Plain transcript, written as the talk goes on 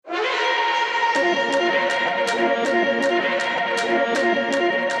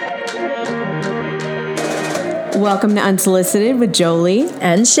Welcome to Unsolicited with Jolie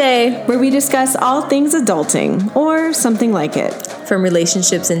and Shay, where we discuss all things adulting or something like it. From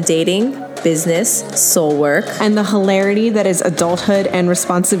relationships and dating, business, soul work, and the hilarity that is adulthood and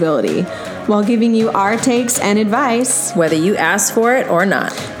responsibility, while giving you our takes and advice, whether you ask for it or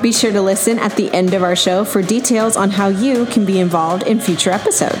not. Be sure to listen at the end of our show for details on how you can be involved in future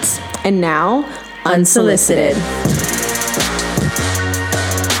episodes. And now, Unsolicited.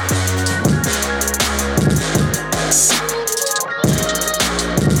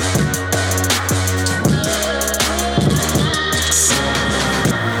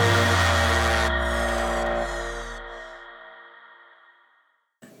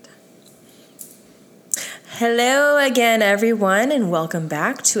 Hello again, everyone, and welcome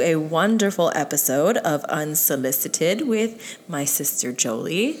back to a wonderful episode of Unsolicited with my sister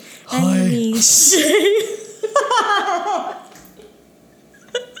Jolie and me, Shay.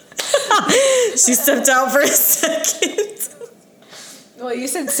 She stepped out for a second. Well, you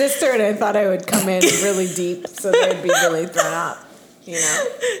said sister, and I thought I would come in really deep, so they'd be really thrown up. You know,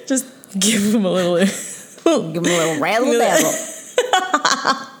 just give them a little razzle dazzle.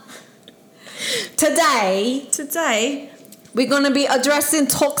 Today, we're going to be addressing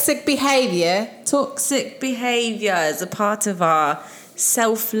toxic behavior. Toxic behavior is a part of our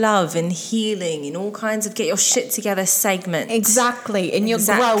self-love and healing and all kinds of get your shit together segments. Exactly. And your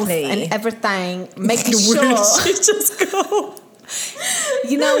growth and everything. Making sure. You just go.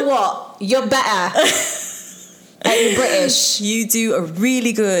 You know what? You're better at your British. You do a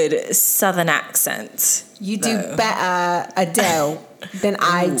really good Southern accent. You do better Adele than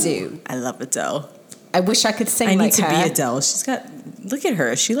I do. I love Adele. I wish I could sing like her. I need to be Adele. She's got, look at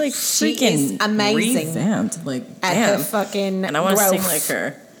her. She like freaking is amazing. Revamped. Like, at damn. her fucking and I want to growth. sing like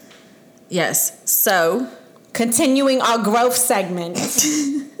her. Yes. So, continuing our growth segment.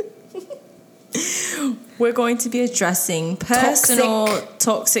 We're going to be addressing personal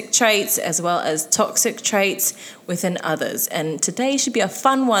toxic traits as well as toxic traits within others. And today should be a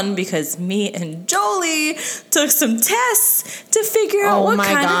fun one because me and Jolie took some tests to figure out what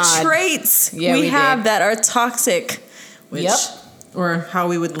kind of traits we have that are toxic. Which, or how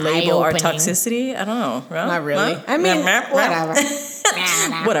we would label our toxicity. I don't know. Right? Not really. I mean, whatever.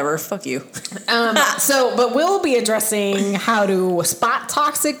 Whatever. Fuck you. But we'll be addressing how to spot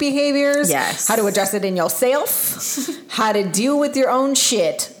toxic behaviors. Yes. How to address it in yourself. How to deal with your own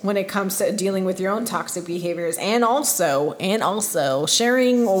shit when it comes to dealing with your own toxic behaviors. And also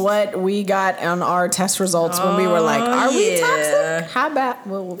sharing what we got on our test results when we were like, are we toxic? How about,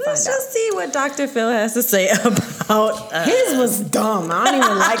 we'll find out. Let's just see what Dr. Phil has to say about His was dumb. I don't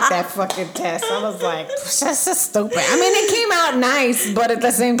even like that fucking test. I was like, that's just stupid. I mean, it came out nice, but at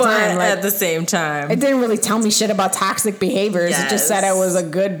the same time, it didn't really tell me shit about toxic behaviors. Yes. It just said I was a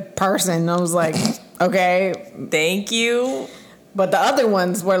good person. I was like, okay, thank you. But the other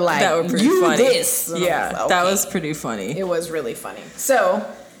ones were like, that were pretty funny. This. And yeah, like, okay. That was pretty funny. It was really funny. So,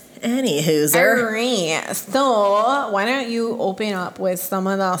 anywho, right. So why don't you open up with some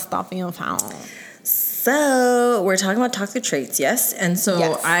of the stuff you found? So we're talking about toxic traits, yes? And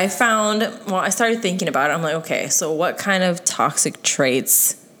so I started thinking about it. I'm like, okay, so what kind of toxic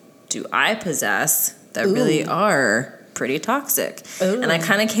traits do I possess that really are pretty toxic? Ooh. And I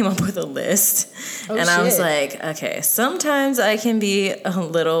kind of came up with a list. I was like, okay, sometimes I can be a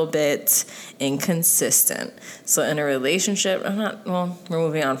little bit inconsistent. So in a relationship, we're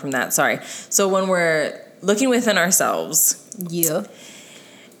moving on from that. Sorry. So when we're looking within ourselves,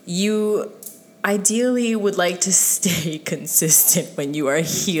 you ideally would like to stay consistent when you are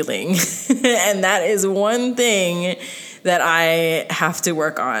healing. And that is one thing that I have to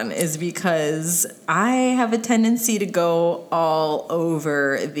work on, is because I have a tendency to go all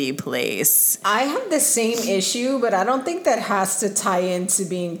over the place. I have the same issue, but I don't think that has to tie into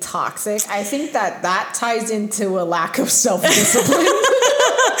being toxic. I think that ties into a lack of self-discipline.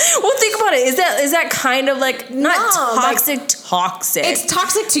 Well, think about it. Is that kind of like not toxic? It's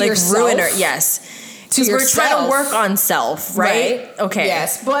toxic to yourself. Ruiner, yes. Because we're trying to work on self, right? Okay.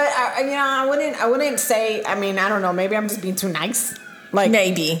 Yes, but I wouldn't say. I mean, I don't know. Maybe I'm just being too nice. Like,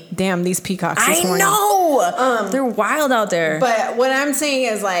 maybe. Damn, these peacocks. I know. They're wild out there. But what I'm saying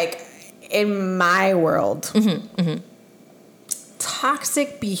is, like, in my world,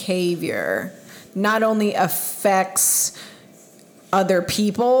 toxic behavior not only affects other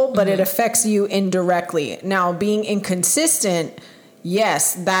people, but it affects you indirectly. Now, being inconsistent,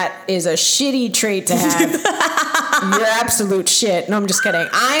 yes, that is a shitty trait to have. You're absolute shit. No, I'm just kidding.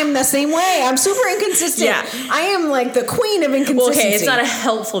 I am the same way. I'm super inconsistent. Yeah. I am like the queen of inconsistency. Well, okay, it's not a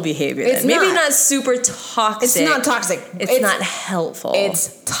helpful behavior. It's maybe not super toxic. It's not toxic. It's not helpful.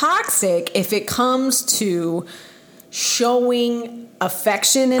 It's toxic if it comes to showing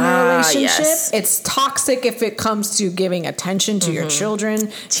affection in a relationship. Yes. It's toxic if it comes to giving attention to your children.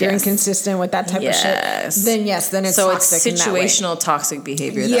 If you're inconsistent with that type of shit, then it's so toxic. It's situational toxic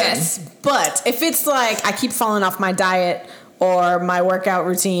behavior. Yes, but if it's like I keep falling off my diet or my workout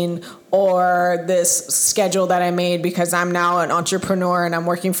routine or this schedule that I made because I'm now an entrepreneur and I'm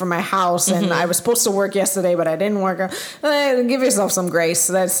working from my house and I was supposed to work yesterday but I didn't work, give yourself some grace.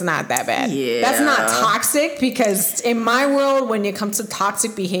 That's not that bad. Yeah. That's not toxic, because in my world, when it comes to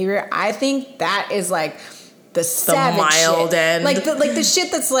toxic behavior, I think that is like the savage mild shit. end. Like the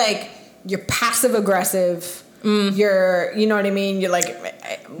shit that's like you're passive aggressive. You're, you know what I mean? You're like,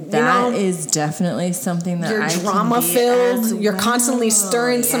 that is definitely something that you're drama filled. You're constantly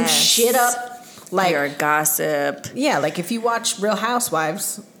stirring some shit up. Like you're a gossip. Yeah, like if you watch Real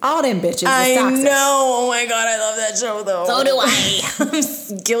Housewives, all them bitches is I toxic. know. Oh my God, I love that show though. So do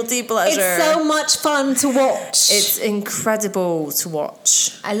I. Guilty pleasure. It's so much fun to watch. It's incredible to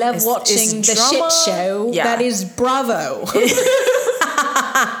watch. I love watching the shit show that is Bravo.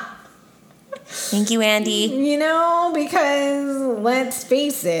 Thank you, Andy. You know, because let's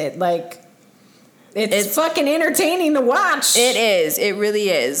face it, like it's fucking entertaining to watch. It is. It really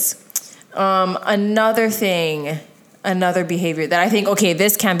is. Another behavior that I think, okay,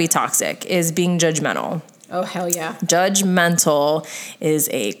 this can be toxic, is being judgmental. Oh, hell yeah. Judgmental is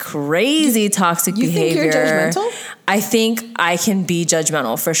a crazy toxic behavior. You think you're judgmental? I think I can be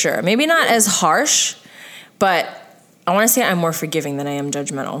judgmental for sure. Maybe not as harsh, but I want to say I'm more forgiving than I am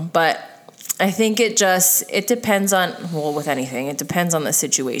judgmental. But I think it depends on, well, with anything, it depends on the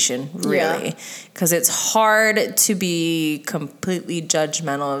situation, really. Because it's hard to be completely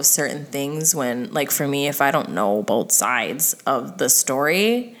judgmental of certain things when, like for me, if I don't know both sides of the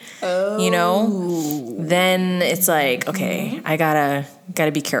story, you know, then it's like, okay, I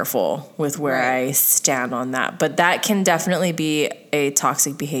gotta be careful with where I stand on that. But that can definitely be a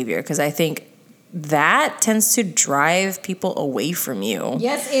toxic behavior, because I think that tends to drive people away from you.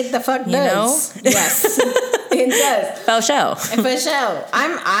 Yes, it the fuck does. You know? Yes, it does. For sure. For sure.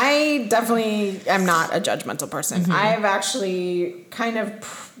 I definitely am not a judgmental person. I've actually kind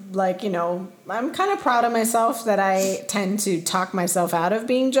of like, you know, I'm kind of proud of myself that I tend to talk myself out of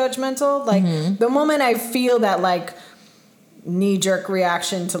being judgmental. Like the moment I feel that like knee-jerk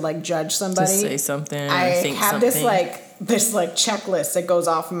reaction to like judge somebody, to say something, I think have something. this checklist that goes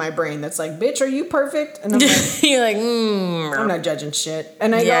off in my brain that's like, bitch, are you perfect? And I'm like, you're like, I'm not judging shit.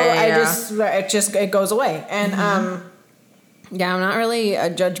 And I it goes away. And I'm not really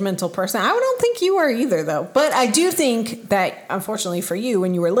a judgmental person. I don't think you are either, though. But I do think that, unfortunately for you,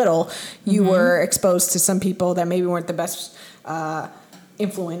 when you were little, you were exposed to some people that maybe weren't the best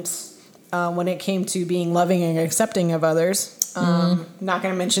influence when it came to being loving and accepting of others. Not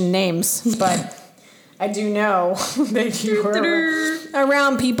going to mention names, but I do know that you were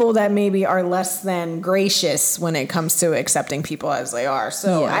around people that maybe are less than gracious when it comes to accepting people as they are.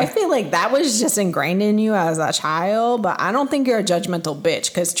 So I feel like that was just ingrained in you as a child, but I don't think you're a judgmental bitch,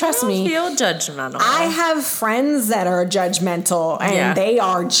 because trust me, I don't feel judgmental. I have friends that are judgmental and they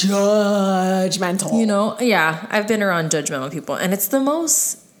are judgmental. You know, I've been around judgmental people, and it's the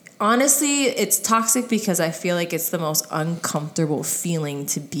most... Honestly, it's toxic because I feel like it's the most uncomfortable feeling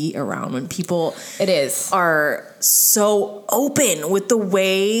to be around when people are so open with the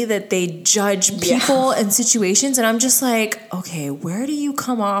way that they judge people and situations. And I'm just like, okay, where do you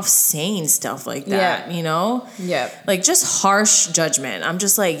come off saying stuff like that? You know? Yeah. Like just harsh judgment. I'm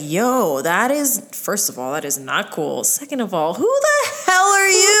just like, yo, that is, first of all, that is not cool. Second of all, who the hell are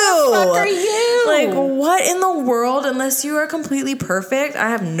you? Who the fuck are you? Like, what in the world? Unless you are completely perfect, I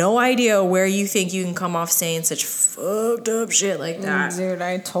have no idea where you think you can come off saying such fucked up shit like that. Dude,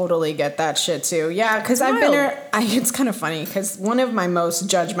 I totally get that shit too. Yeah, because I've been... it's kind of funny because one of my most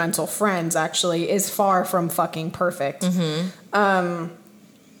judgmental friends actually is far from fucking perfect.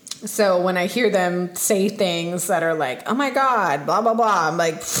 So when I hear them say things that are like, oh my God, blah, blah, blah, I'm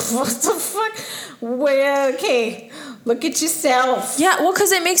like, what the fuck? Well, okay, look at yourself. Yeah, well,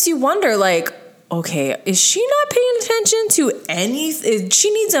 because it makes you wonder, like, okay, is she not paying attention to anything? She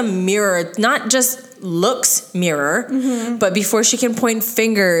needs a mirror, not just looks mirror, but before she can point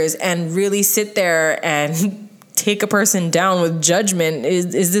fingers and really sit there and take a person down with judgment,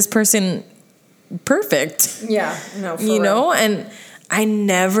 is this person perfect? Yeah, no, for you real. know, and I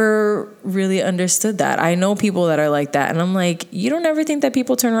never really understood that. I know people that are like that, and I'm like, you don't ever think that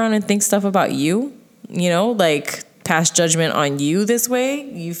people turn around and think stuff about you? You know, like pass judgment on you this way?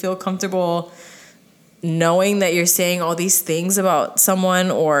 You feel comfortable knowing that you're saying all these things about someone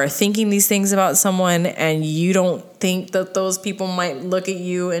or thinking these things about someone, and you don't think that those people might look at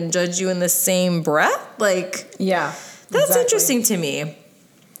you and judge you in the same breath. Like, yeah, that's interesting to me.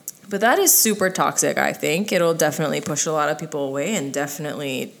 But that is super toxic, I think. It'll definitely push a lot of people away and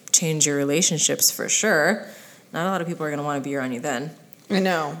definitely change your relationships for sure. Not a lot of people are going to want to be around you then. I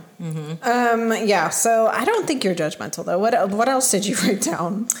know. Yeah, so I don't think you're judgmental, though. What else did you write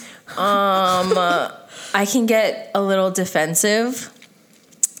down? I can get a little defensive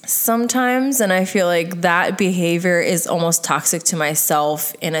sometimes, and I feel like that behavior is almost toxic to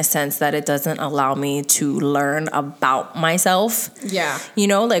myself in a sense that it doesn't allow me to learn about myself. Yeah. You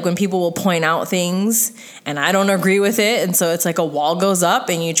know, like when people will point out things and I don't agree with it, and so it's like a wall goes up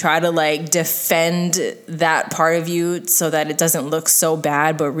and you try to like defend that part of you so that it doesn't look so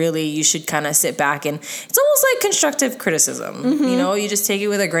bad, but really you should kind of sit back, and it's almost like constructive criticism. You know, you just take it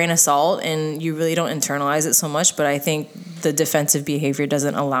with a grain of salt and you really don't internalize it so much, but I think the defensive behavior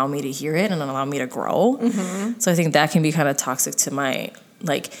doesn't allow me to hear it and allow me to grow. So I think that can be kind of toxic to my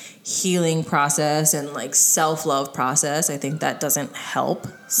like healing process and like self-love process. I think that doesn't help.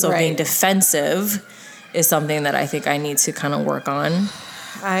 So being defensive is something that I think I need to kind of work on.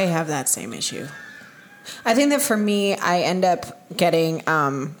 I have that same issue. I think that for me, I end up getting,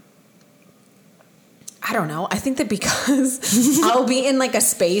 I don't know. I think that because I'll be in like a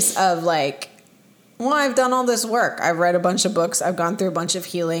space of like, well, I've done all this work. I've read a bunch of books. I've gone through a bunch of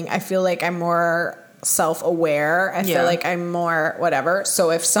healing. I feel like I'm more self-aware. I feel like I'm more whatever. So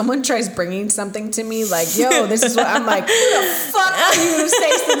if someone tries bringing something to me like, yo, this is what I'm like, who the fuck are you to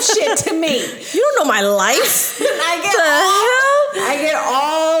say some shit to me? You don't know my life. I get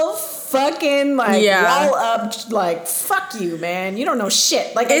all fucking like wall up, like fuck you, man. You don't know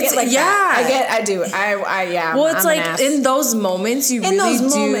shit. Like it's, I get like that. I do. Well, it's I'm like in those moments you really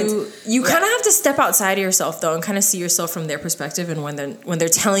do. You kind of have to step outside of yourself though, and kind of see yourself from their perspective. And when they're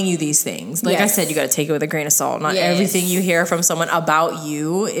telling you these things, like I said, you got to take it with a grain of salt. Not everything you hear from someone about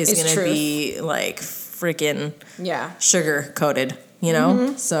you is going to be like freaking sugar coated. You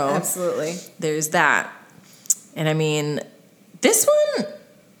know, so absolutely there's that. And I mean, this one.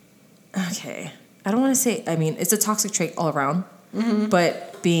 Okay, I don't want to say, I mean, it's a toxic trait all around,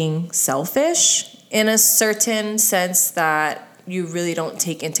 but being selfish in a certain sense that you really don't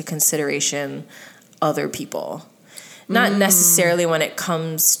take into consideration other people. Not necessarily when it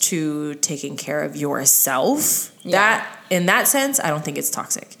comes to taking care of yourself. That, in that sense, I don't think it's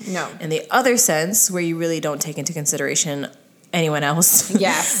toxic. No. In the other sense, where you really don't take into consideration anyone else.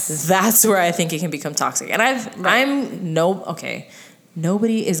 Yes. That's where I think it can become toxic. And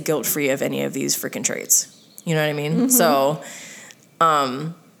nobody is guilt-free of any of these freaking traits. You know what I mean? So,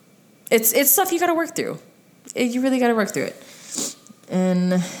 it's stuff you got to work through. You really got to work through it.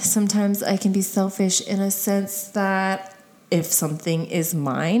 And sometimes I can be selfish in a sense that if something is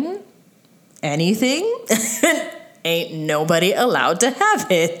mine, anything, ain't nobody allowed to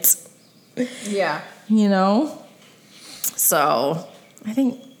have it. Yeah. You know? So, I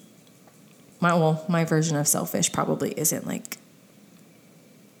think my version of selfish probably isn't like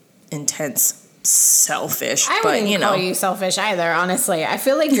intense selfish, I but wouldn't call you selfish either. Honestly, I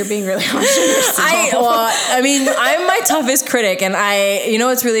feel like you're being really harsh on yourself. I mean, I'm my toughest critic, and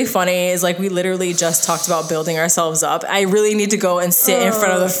what's really funny is like we literally just talked about building ourselves up. I really need to go and sit in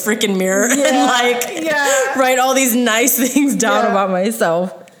front of the freaking mirror and write all these nice things down about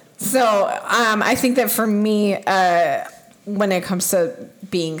myself. So I think that for me, when it comes to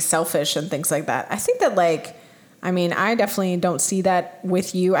being selfish and things like that, I think that like. I mean, I definitely don't see that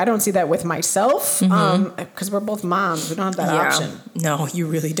with you. I don't see that with myself because we're both moms. We don't have that option. No, you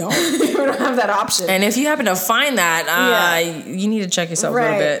really don't. We don't have that option. And if you happen to find that, you need to check yourself a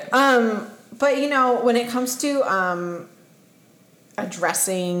little bit. But, when it comes to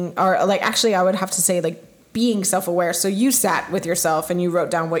addressing or like actually I would have to say like being self-aware. So you sat with yourself and you wrote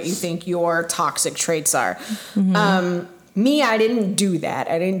down what you think your toxic traits are. Me, I didn't do that.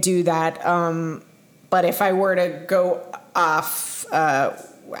 But if I were to go off,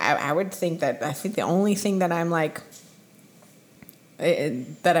 I would think that I think the only thing that I'm like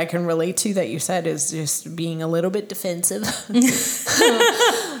that I can relate to that you said is just being a little bit defensive.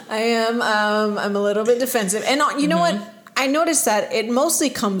 I am. I'm a little bit defensive, and you know what? I noticed that it mostly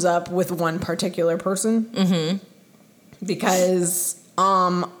comes up with one particular person because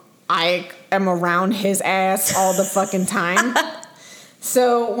I am around his ass all the fucking time.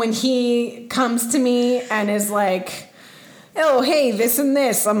 So when he comes to me and is like, oh, hey, this and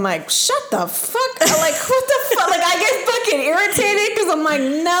this, I'm like, shut the fuck up. Like, what the fuck? Like, I get fucking irritated because I'm like,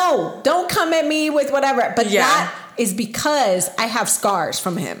 no, don't come at me with whatever. But that is because I have scars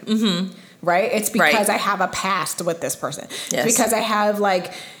from him. right? It's because I have a past with this person. Yes. It's because I have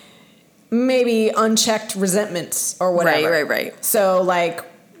like maybe unchecked resentments or whatever. Right. So like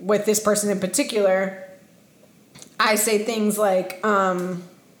with this person in particular, I say things like, oh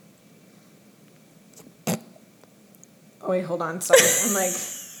wait, hold on. Sorry. I'm like,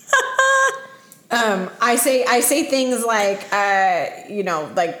 I say things like, you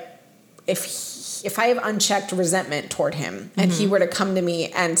know, like if I have unchecked resentment toward him and he were to come to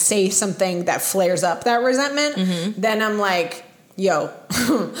me and say something that flares up that resentment, then I'm like, yo,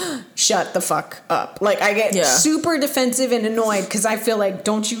 shut the fuck up. Like I get super defensive and annoyed because I feel like,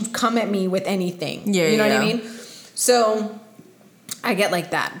 don't you come at me with anything. You know what I mean? So I get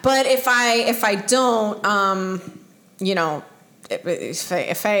like that. But if I don't, you know, but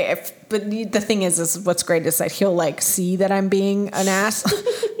the thing is what's great is that he'll like see that I'm being an ass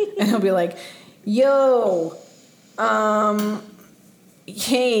and he'll be like, yo,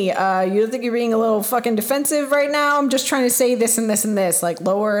 hey, you think you're being a little fucking defensive right now? I'm just trying to say this and this and this, like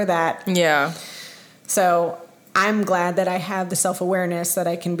lower that. Yeah. So I'm glad that I have the self-awareness that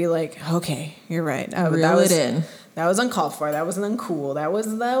I can be like, okay, you're right. Reel it in. That was uncalled for. That was uncool. That was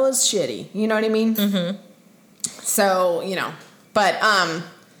shitty. You know what I mean? Mm-hmm. So, you know, but,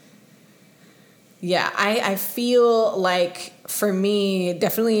 yeah, I feel like for me,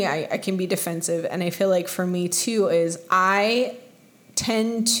 definitely I can be defensive. And I feel like for me too is I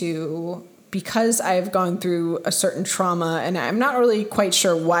tend to, because I've gone through a certain trauma and I'm not really quite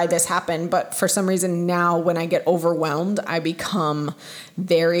sure why this happened, but for some reason now when I get overwhelmed, I become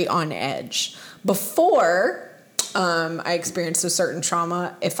very on edge. Before I experienced a certain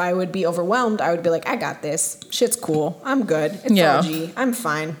trauma, if I would be overwhelmed, I would be like, I got this. Shit's cool. I'm good. It's all G. I'm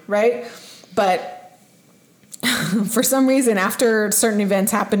fine. Right? But for some reason, after certain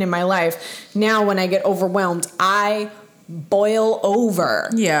events happen in my life, now when I get overwhelmed, I boil over.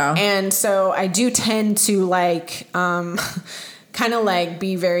 Yeah. And so I do tend to like, kind of like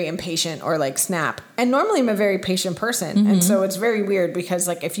be very impatient or like snap. And normally I'm a very patient person. Mm-hmm. And so it's very weird because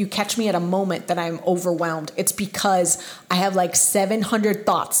like if you catch me at a moment that I'm overwhelmed, it's because I have like 700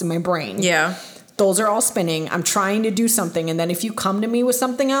 thoughts in my brain. Yeah. Those are all spinning. I'm trying to do something. And then if you come to me with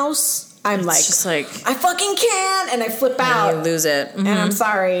something else, I'm like, just like, I fucking can't. And I flip out. You lose it. Mm-hmm. And I'm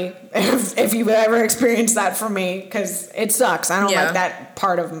sorry if you've ever experienced that for me because it sucks. I don't like that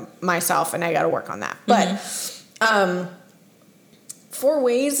part of myself and I got to work on that. But, 4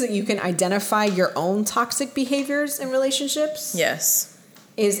 ways that you can identify your own toxic behaviors in relationships. Yes.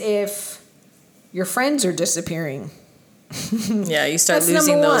 Is if your friends are disappearing. Yeah, you start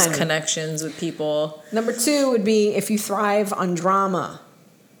losing those connections with people. Number 2 would be if you thrive on drama.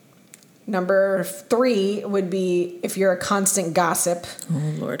 Number 3 would be if you're a constant gossip.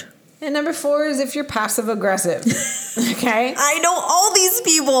 Oh, Lord. And number 4 is if you're passive aggressive. Okay? I know all these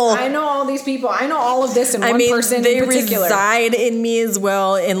people. I know all these people. I know all of this in one person in particular. They reside in me as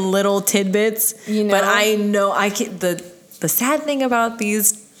well in little tidbits. You know? But I know I can. The sad thing about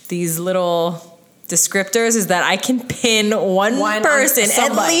these little descriptors is that I can pin one person,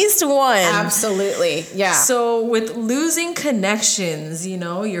 at least one. Absolutely. Yeah. So with losing connections, you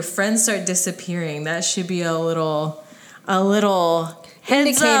know, your friends start disappearing. That should be a little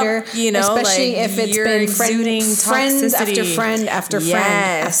indicator, up, you know, especially like if it's been friends after friend after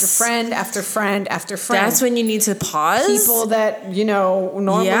friend after friend after friend. That's when you need to pause. People that, you know,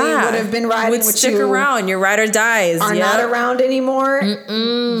 normally would have been riding with stick you around. Your ride or dies are not around anymore.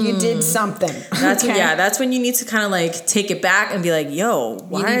 You did something. That's that's when you need to kind of like take it back and be like, yo,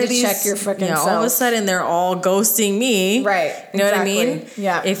 why you need to check your freaking self. All of a sudden they're all ghosting me. Right. You know what I mean?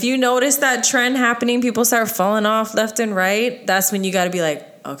 Yeah. If you notice that trend happening, people start falling off left and right, that's when you got to be like,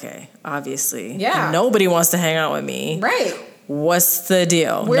 okay, obviously. Yeah. Nobody wants to hang out with me. Right. What's the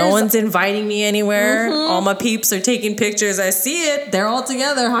deal? No one's inviting me anywhere. Mm-hmm. All my peeps are taking pictures. I see it. They're all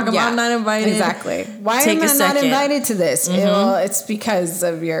together. How come I'm not invited? Exactly. Why am I not invited to this? Mm-hmm. Well, it's because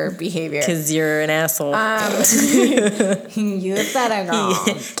of your behavior. Because you're an asshole. You said it wrong.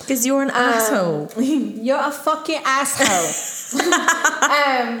 Because you're an asshole. You're a fucking asshole.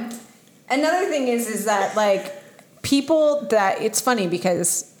 Another thing is that like people that it's funny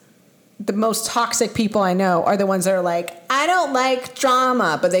because the most toxic people I know are the ones that are like, I don't like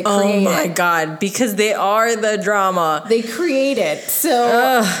drama, but they create it. Oh my God, because they are the drama. They create it.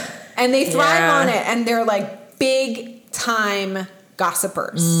 So, and they thrive on it. And they're like big time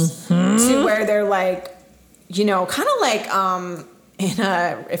gossipers to where they're like, you know, kind of like,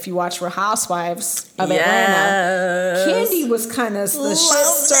 if you watch Real Housewives of Atlanta, Candy was kind of the shit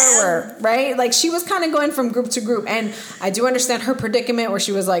stirrer, right? Like she was kind of going from group to group. And I do understand her predicament where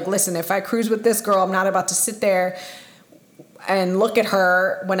she was like, listen, if I cruise with this girl, I'm not about to sit there and look at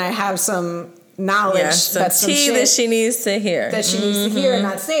her when I have some knowledge, that's some tea that she needs to hear. That she needs to hear and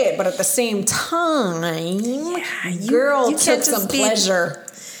not say it. But at the same time, girl took some pleasure.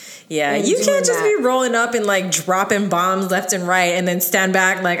 Yeah, you can't just be rolling up and like dropping bombs left and right and then stand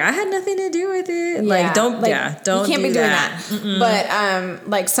back like I had nothing to do with it. Like don't you can't be doing that. But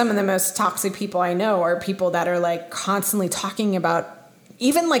like some of the most toxic people I know are people that are like constantly talking about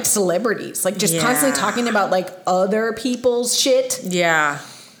even like celebrities, like just constantly talking about like other people's shit. Yeah.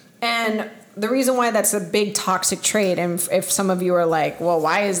 And the reason why that's a big toxic trait, and if some of you are like, well,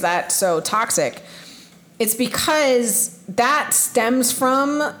 why is that so toxic? It's because that stems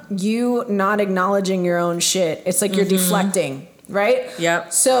from you not acknowledging your own shit. It's like you're deflecting, right?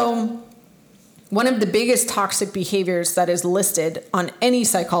 Yep. So one of the biggest toxic behaviors that is listed on any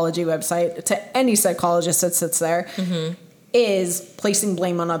psychology website to any psychologist that sits there is placing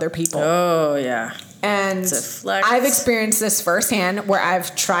blame on other people. Oh, yeah. And I've experienced this firsthand where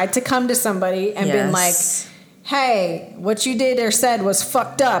I've tried to come to somebody and been like, hey, what you did or said was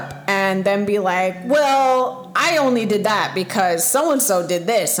fucked up, and then be like, well, I only did that because so-and-so did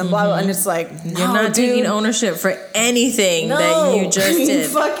this, and blah, blah, and it's like, no, you're not taking ownership for anything that you just did. You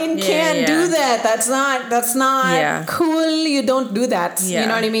fucking can't do that. That's not cool. You don't do that. You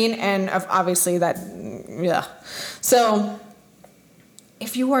know what I mean? And obviously that, So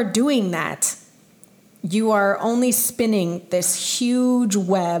if you are doing that, you are only spinning this huge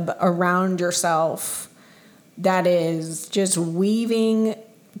web around yourself that is just weaving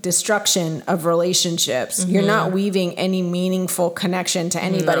destruction of relationships. You're not weaving any meaningful connection to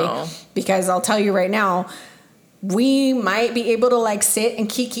anybody. No. Because I'll tell you right now, we might be able to like sit and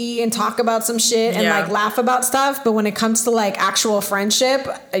kiki and talk about some shit and like laugh about stuff, but when it comes to like actual friendship,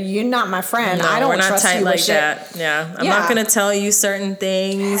 you're not my friend. No, I don't trust tight you like with that. shit. Yeah, I'm not gonna tell you certain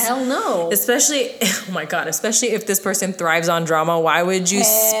things. Hell no. Especially, oh my god, especially if this person thrives on drama. Why would you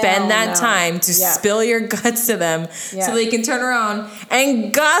spend that time to spill your guts to them so they can turn around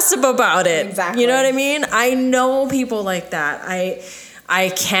and gossip about it? Exactly. You know what I mean? I know people like that. I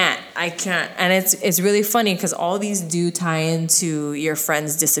can't. And it's really funny because all these do tie into your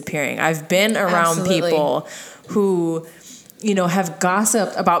friends disappearing. I've been around people who, you know, have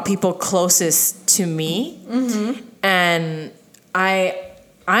gossiped about people closest to me. And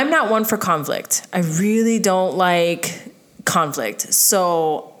I'm not one for conflict. I really don't like conflict.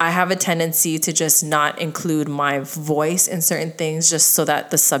 So I have a tendency to just not include my voice in certain things just so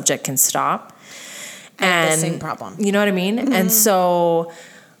that the subject can stop. And the same problem. You know what I mean? And so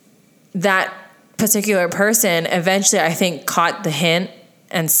that particular person eventually, I think, caught the hint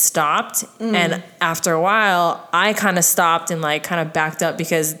and stopped. And after a while, I kind of stopped and like kind of backed up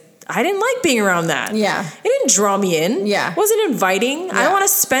because I didn't like being around that. Yeah. It didn't draw me in. Yeah. It wasn't inviting. Yeah. I don't want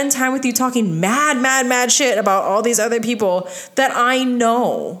to spend time with you talking mad shit about all these other people that I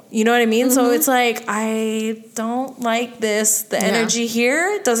know. You know what I mean? So it's like, I don't like this. The energy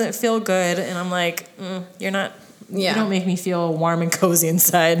here doesn't feel good. And I'm like, you're not, you don't make me feel warm and cozy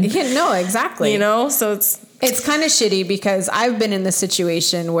inside. Yeah, no, exactly. You know? So it's kind of shitty because I've been in this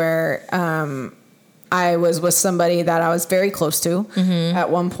situation where, I was with somebody that I was very close to at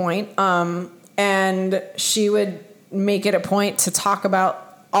one point. And she would make it a point to talk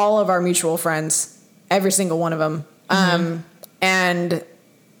about all of our mutual friends, every single one of them. And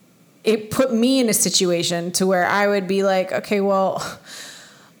it put me in a situation to where I would be like, okay, well,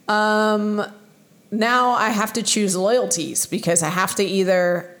 now I have to choose loyalties because I have to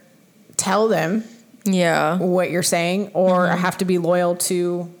either tell them what you're saying or I have to be loyal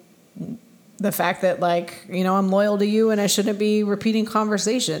to the fact that, like, you know, I'm loyal to you and I shouldn't be repeating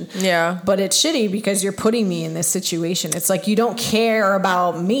conversation. Yeah. But it's shitty because you're putting me in this situation. It's like you don't care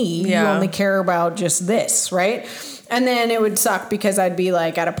about me. Yeah. You only care about just this, right? And then it would suck because I'd be,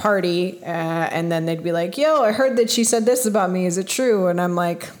 like, at a party and then they'd be like, yo, I heard that she said this about me. Is it true? And I'm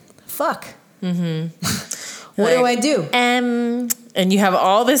like, fuck. What do I do? And you have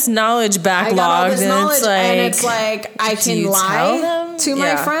all this knowledge backlogged. And it's like I can lie to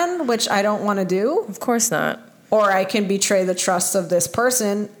my friend, which I don't want to do. Of course not. Or I can betray the trust of this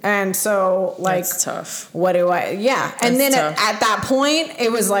person. And so, like, that's tough. What do I, and then at that point,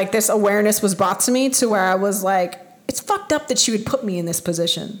 it was like this awareness was brought to me to where I was like, it's fucked up that she would put me in this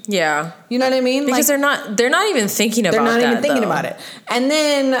position. Yeah. You know what I mean? Because like, they're not even thinking about it. They're not even thinking about it. And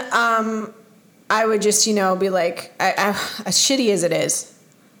then, I would just, you know, be like, as shitty as it is,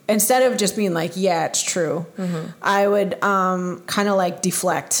 instead of just being like, yeah, it's true, I would kind of like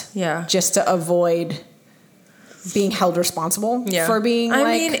deflect. Yeah. Just to avoid being held responsible for being I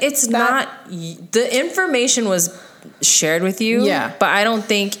mean, it's that. Not, the information was shared with you. Yeah. But I don't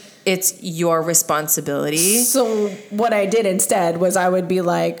think it's your responsibility. So what I did instead was I would be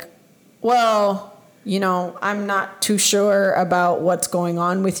like, well, you know, I'm not too sure about what's going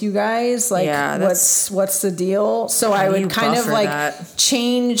on with you guys. Like, what's the deal? So I would kind of like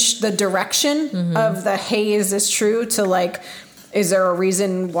change the direction of the, hey, is this true, to like, is there a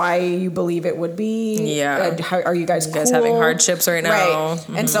reason why you believe it would be? Yeah. Are you guys cool? Having hardships right now? Right.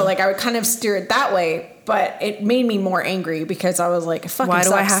 And so like I would kind of steer it that way, but it made me more angry because I was like, it fucking why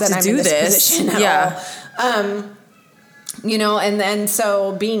do I sucks have that to I'm do in this this? position at all. You know, and then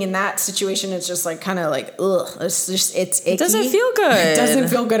so being in that situation, it's just like kind of like, ugh, it's icky. It doesn't feel good. It doesn't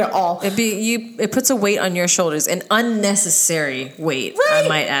feel good at all. It puts a weight on your shoulders, an unnecessary weight, I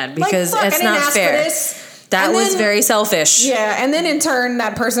might add, because like, it's not fair. That was very selfish. Yeah, and then in turn,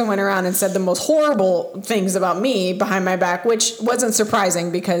 that person went around and said the most horrible things about me behind my back, which wasn't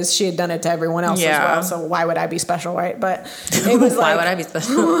surprising because she had done it to everyone else as well. So why would I be special, right? But it was like, why would I be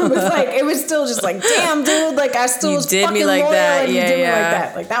special? it was still just like, damn, dude, like I still was fucking me like loyal that. and you did me like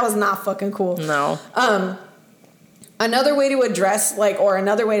that. Like that was not fucking cool. No. Another way to address, like, or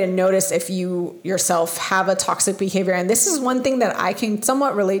another way to notice if you yourself have a toxic behavior, and this is one thing that I can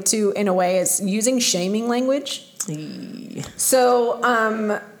somewhat relate to in a way, is using shaming language. So,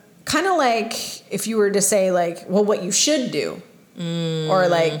 kind of like if you were to say, like, well, what you should do, or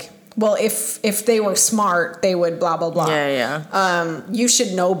like, well, if they were smart, they would blah blah blah. You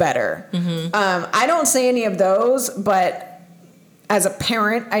should know better. I don't say any of those, but as a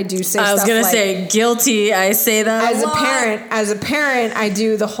parent, I do say. I was gonna say guilty. I say that as a parent, I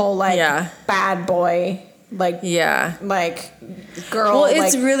do the whole like bad boy, like like girl. Well,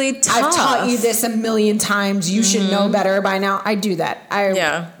 it's like, really tough. I've taught you this a million times. You should know better by now. I do that.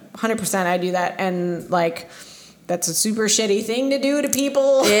 100% I do that, and like that's a super shitty thing to do to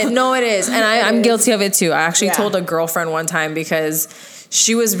people. No, it is, and I'm guilty of it too. I actually told a girlfriend one time because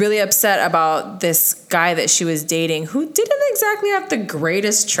she was really upset about this guy that she was dating who didn't exactly have the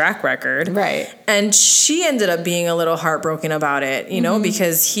greatest track record. Right. And she ended up being a little heartbroken about it, you know,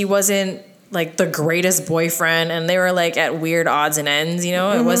 because he wasn't like the greatest boyfriend, and they were like at weird odds and ends, you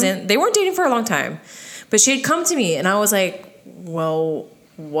know. They weren't dating for a long time. But she had come to me and I was like, well,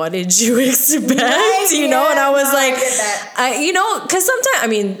 what did you expect? Right, you know, and I was you know, because sometimes, I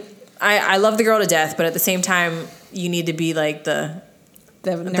mean, I love the girl to death, but at the same time, you need to be like the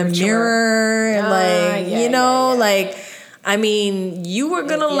mirror, like, I mean, you were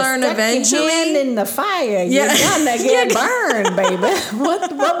gonna learn eventually. Your hand in the fire, you're gonna get burned, baby.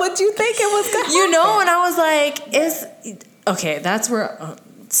 What would you think it was gonna happen? You know, and I was like, okay, that's where.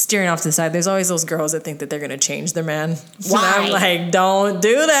 Steering off to the side, there's always those girls that think that they're gonna change their man. Why? And I'm like, don't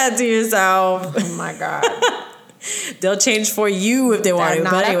do that to yourself. Oh my god. They'll change for you if they want to.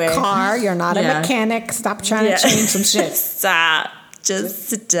 But anyway, a car. You're not a mechanic. Stop trying to change some shit. Stop. Just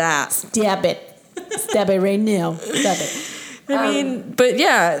stop. Stab it. Stab it right now. Stab it. I mean, but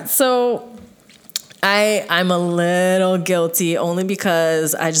yeah. So I'm a little guilty only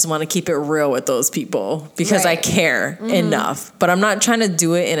because I just want to keep it real with those people because I care enough. But I'm not trying to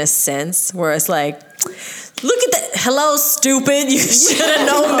do it in a sense where it's like, look at that. Hello, stupid. You should have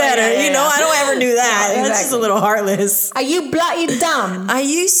known better. You know, I don't ever do that. That's just a little heartless. Are you bloody dumb? Are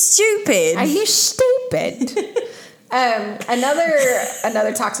you stupid? Are you stupid?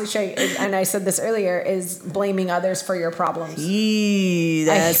 Another toxic trait, and I said this earlier, is blaming others for your problems.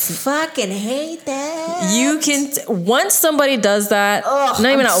 I fucking hate that. You can once somebody does that,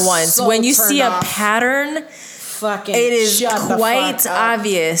 not once. So when you see a pattern, fucking it is quite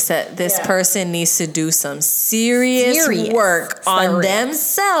obvious that this person needs to do some serious work on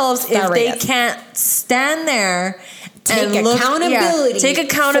themselves if they can't stand there. Take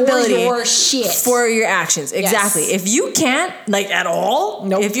accountability for your shit. For your actions. Exactly. If you can't, like, at all,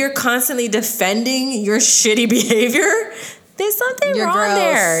 if you're constantly defending your shitty behavior, there's something wrong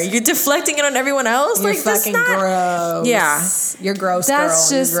there. You're deflecting it on everyone else. You're fucking gross. Yeah. You're gross,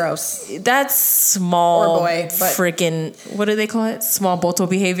 that's girl. Just, you're gross. That's small. Or boy. Freaking, what do they call it? Small boto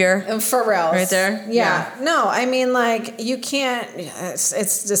behavior. For real. Right there? Yeah. No, I mean, like, you can't,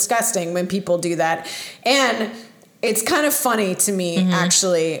 it's disgusting when people do that. And it's kind of funny to me,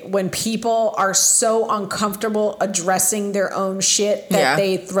 actually, when people are so uncomfortable addressing their own shit that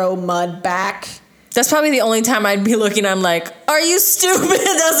they throw mud back. That's probably the only time I'd be looking. I'm like, are you stupid?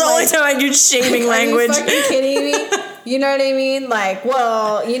 That's the only time I'd use shaming language. Are you fucking kidding me? You know what I mean? Like,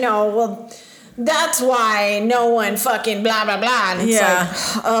 well, that's why no one fucking blah, blah, blah. And it's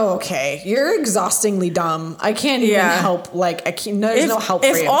like, oh, okay. You're exhaustingly dumb. I can't even help. Like, there's no help for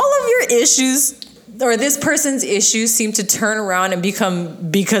you. If all of your issues or this person's issues seem to turn around and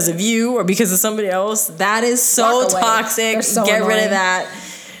become because of you or because of somebody else, that is so toxic. So Get annoying. rid of that.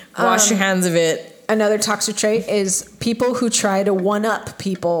 Wash your hands of it. Another toxic trait is people who try to one-up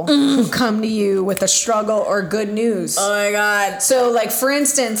people who come to you with a struggle or good news. Oh my God. So, like, for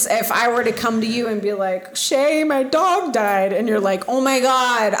instance, if I were to come to you and be like, Shay, my dog died, and you're like, oh my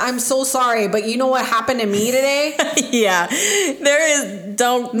God, I'm so sorry, but you know what happened to me today? Yeah. My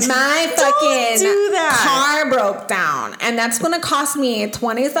fucking do that. car broke down, and that's going to cost me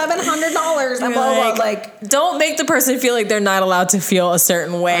 $2,700 and blah, blah, like, don't make the person feel like they're not allowed to feel a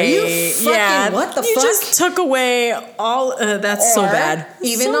certain way. Are you fucking, what the you fuck? Just took away all, that's so bad.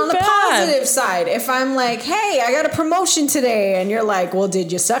 Even so on the bad. positive side, if I'm like, hey, I got a promotion today, and you're like, well,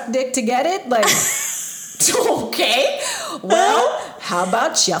 did you suck dick to get it? Like, okay, well, how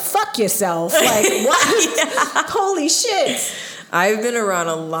about you fuck yourself? Like, what? Yeah. Holy shit. I've been around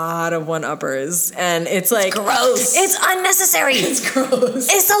a lot of one-uppers, and it's like, gross. It's unnecessary. It's gross.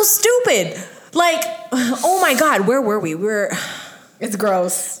 It's so stupid. Like, oh my God, where were we? It's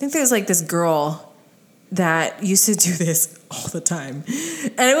gross. I think there was like this girl that used to do this all the time,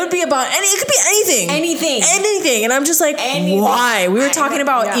 and it would be about it could be anything, and I'm just like, why? We were talking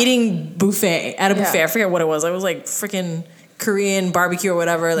about eating buffet at a buffet. I forget what it was. I was like freaking Korean barbecue or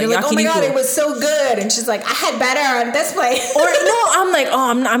whatever. Like, you're like, oh my God, it was so good, and she's like, I had better on this place. Or no, I'm like,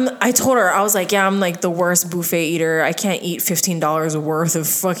 I told her, I was like, yeah, I'm like the worst buffet eater. I can't eat $15 worth of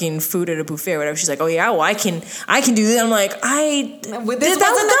fucking food at a buffet or whatever. She's like, oh yeah, well I can do that. I'm like, this wasn't a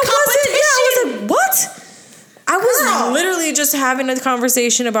competition. Yeah, I was like, what? I was literally just having a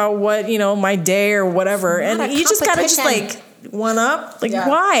conversation about what, my day or whatever. And you just gotta just like one up. Like,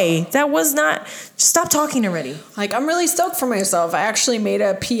 why? That was not, just stop talking already. Like, I'm really stoked for myself. I actually made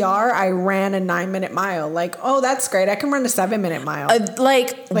a PR. I ran a 9-minute mile. Like, oh, that's great. I can run a 7-minute mile.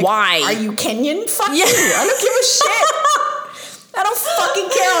 Like, why? Are you Kenyan? Fuck you. I don't give a shit. I don't fucking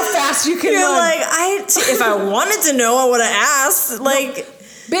care how fast you can run. Like, if I wanted to know, I would have asked. Like,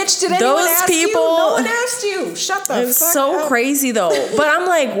 bitch, did anyone ask you? No one asked you. Shut the fuck up. It's so crazy though. But I'm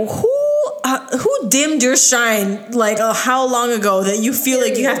like, who dimmed your shine like how long ago that you feel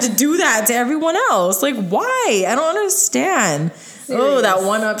like you have to do that to everyone else? Like, why? I don't understand. Oh, that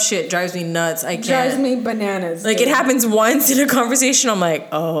one-up shit drives me nuts. I can't. Drives me bananas. Like, it happens once in a conversation. I'm like,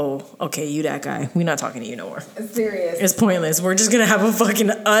 oh, okay, you that guy. We're not talking to you no more. Serious. It's pointless. We're just gonna have a fucking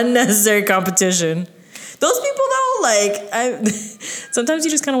unnecessary competition. Those people though, like, sometimes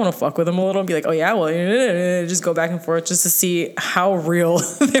you just kind of want to fuck with them a little and be like, oh yeah, well, just go back and forth just to see how real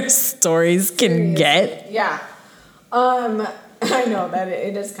their stories can get. Yeah. I know that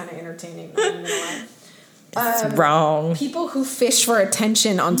it is kind of entertaining. It's wrong. People who fish for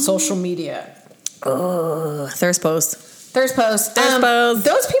attention on social media. Thirst post. Those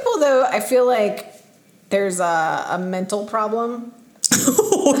people though, I feel like there's a mental problem.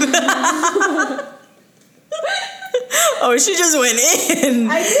 Oh, she just went in.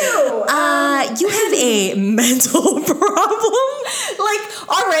 I do. You have a mental problem? Like,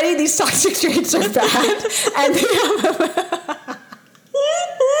 already these toxic traits are bad. And they have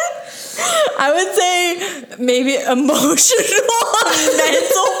I would say maybe emotional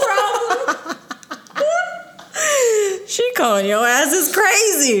mental problem. She calling your ass is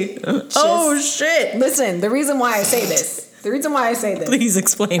crazy. Oh, shit. Listen, the reason why I say this. Please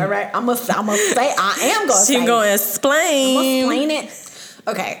explain. All right, I'm gonna say. I am gonna say. She's gonna explain. I'm gonna explain it.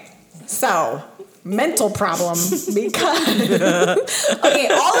 Okay, so mental problem because okay,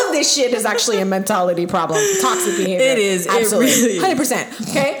 all of this shit is actually a mentality problem. Toxic behavior. It is absolutely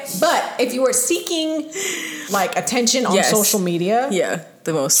 100%. Okay, but if you are seeking like attention on social media,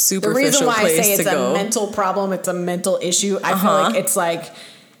 the most superficial the reason why I say it's a mental problem, it's a mental issue. I feel like it's like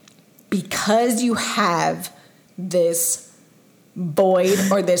because you have this void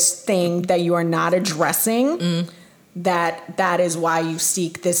or this thing that you are not addressing, that is why you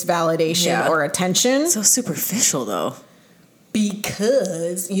seek this validation or attention. So superficial though.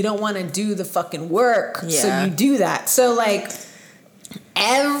 Because you don't want to do the fucking work. So you do that. So like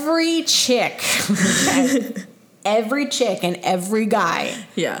every chick and every guy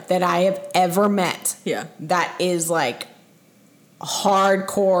that I have ever met that is like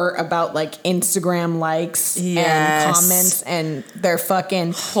hardcore about like Instagram likes and comments and their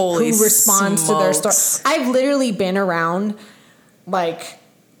fucking who responds to their story. I've literally been around like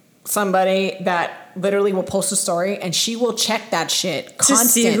somebody that literally will post a story and she will check that shit to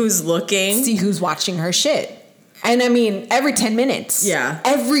see who's looking, see who's watching her shit. And I mean every 10 minutes.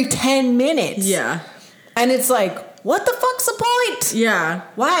 Every 10 minutes. And it's like, what the fuck's the point?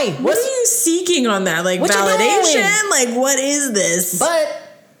 Why? What are you seeking on that? Like validation? Like, what is this? But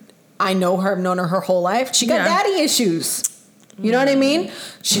I know her. I've known her whole life. She got daddy issues. You know what I mean?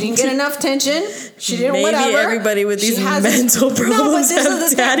 She didn't get enough attention. She didn't. Maybe whatever. everybody with these mental problems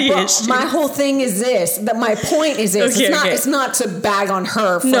has daddy issues. My whole thing is this. That my point is this. It's not to bag on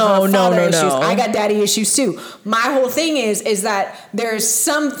her for her father issues. I got daddy issues too. My whole thing is that there's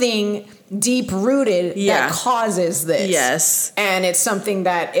something deep rooted that causes this. Yes. And it's something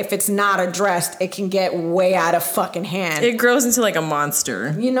that if it's not addressed, it can get way out of fucking hand. It grows into like a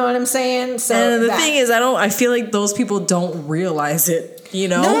monster. You know what I'm saying? So and the thing is, I feel like those people don't realize it, you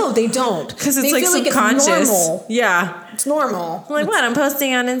know? No, they don't. Because it's like subconscious. Like it's normal. Yeah. It's normal. I'm like, what? I'm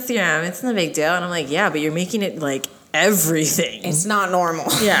posting on Instagram. It's no big deal. And I'm like, yeah, but you're making it like everything. It's not normal.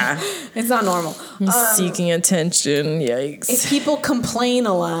 Yeah. It's not normal. Seeking attention. Yikes. If people complain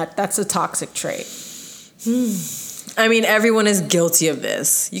a lot, that's a toxic trait. I mean, everyone is guilty of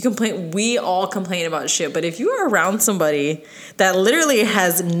this. We all complain about shit, but if you are around somebody that literally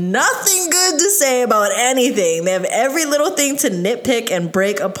has nothing good to say about anything, they have every little thing to nitpick and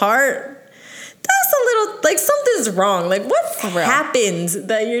break apart, that's a little, like, something's wrong. Like, what happened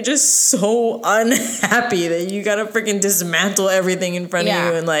that you're just so unhappy that you gotta freaking dismantle everything in front of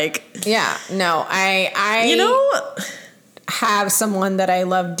you and, like... Yeah, no, I you know... have someone that I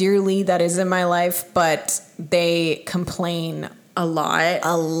love dearly that is in my life, but they complain a lot.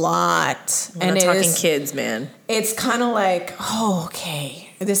 And I'm talking kids, man. It's kind of like, oh, okay,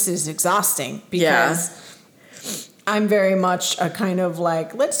 this is exhausting because I'm very much a kind of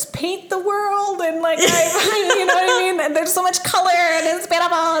like, let's paint the world and like, you know what I mean? And there's so much color and it's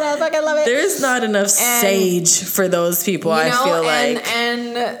beautiful and I fucking love it. There's not enough sage for those people, I feel like.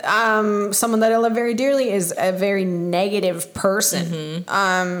 And someone that I love very dearly is a very negative person.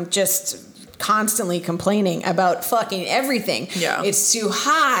 Just constantly complaining about fucking everything. Yeah. It's too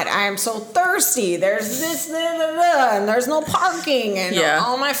hot. I am so thirsty. There's this, and there's no parking. And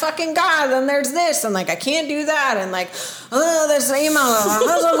oh my fucking God, and there's this. And like, I can't do that. And like, this email.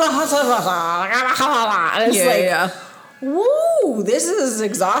 And it's woo, this is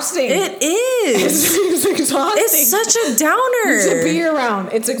exhausting. It is. It's exhausting. It's such a downer. To be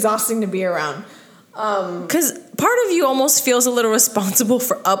around. It's exhausting to be around. Because part of you almost feels a little responsible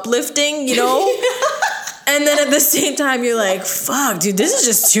for uplifting, you know? And then at the same time, you're like, fuck, dude, this is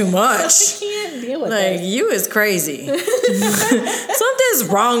just too much. I can't deal with like, you is crazy. Something's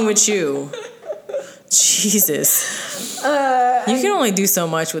wrong with you. Jesus. You can only do so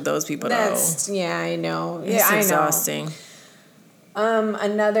much with those people, though. Yeah, I know. It's exhausting.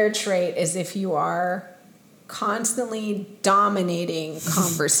 Another trait is if you are constantly dominating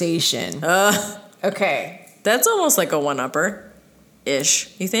conversation. Okay. That's almost like a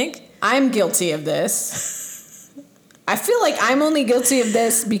one-upper-ish, you think? I'm guilty of this. I feel like I'm only guilty of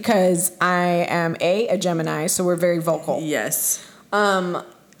this because I am a Gemini, so we're very vocal. Yes. But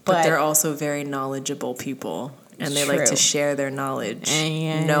they're also very knowledgeable people. And they like to share their knowledge.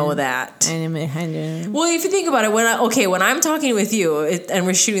 Know that. Well, if you think about it, when I'm talking with you and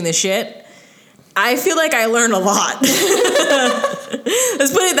we're shooting the shit, I feel like I learn a lot.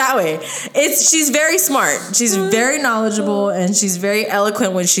 Let's put it that way. She's very smart. She's very knowledgeable and she's very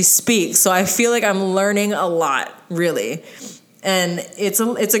eloquent when she speaks. So I feel like I'm learning a lot, really. And it's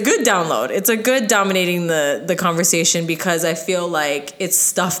a good download. It's a good dominating the conversation because I feel like it's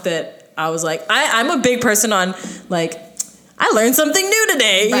stuff that I was like, I'm a big person on like, I learned something new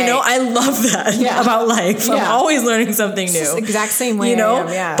today. Right. You know, I love that about life. I'm always learning something new. It's the exact same way, you know?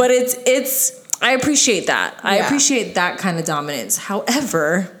 I am, But I appreciate that. I appreciate that kind of dominance.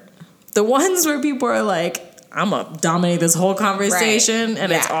 However, the ones where people are like, I'm going to dominate this whole conversation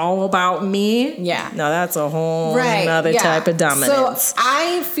and it's all about me. Yeah. No, that's a whole other type of dominance. So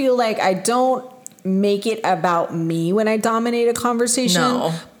I feel like I don't make it about me when I dominate a conversation.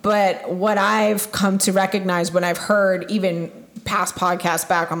 No. But what I've come to recognize when I've heard even past podcasts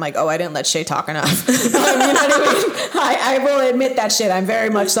back, I'm like, oh, I didn't let Shay talk enough. You know what I mean? I will admit that shit. I'm very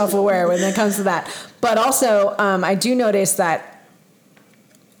much self-aware when it comes to that. But also, I do notice that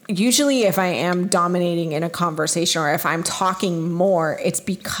usually if I am dominating in a conversation or if I'm talking more, it's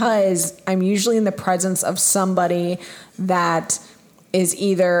because I'm usually in the presence of somebody that is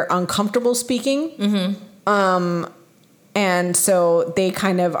either uncomfortable speaking, and so they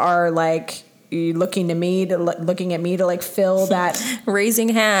kind of are like looking at me to like fill that raising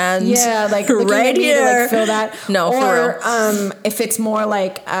hands. Yeah, like right here to like fill that. No, or for real. If it's more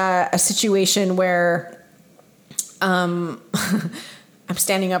like a situation where I'm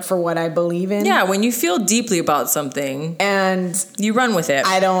standing up for what I believe in. Yeah, when you feel deeply about something and you run with it.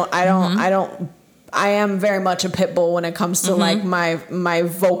 I don't I am very much a pit bull when it comes to like my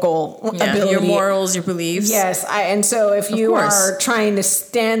vocal ability. Your morals, your beliefs. Yes. And so if you are trying to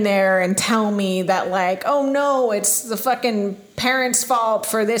stand there and tell me that like, oh no, it's the fucking parents' fault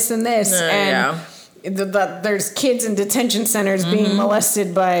for this and this. There's kids in detention centers being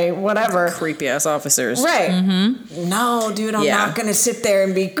molested by whatever creepy ass officers, right? No, dude, I'm not gonna sit there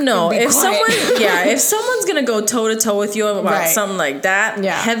and be if quiet. if someone's gonna go toe to toe with you about something like that,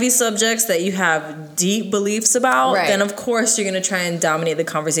 heavy subjects that you have deep beliefs about, then of course you're gonna try and dominate the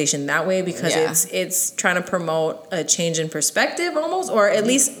conversation that way because it's trying to promote a change in perspective almost, or at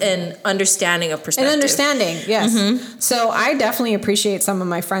least an understanding of perspective. Yes. So I definitely appreciate some of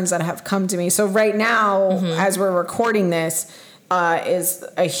my friends that have come to me. So right now, as we're recording this, is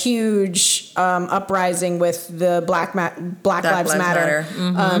a huge uprising with the Black Lives Matter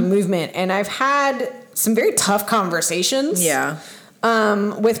movement, and I've had some very tough conversations.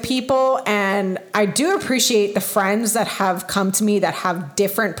 With people, and I do appreciate the friends that have come to me that have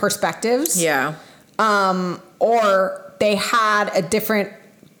different perspectives. Or they had a different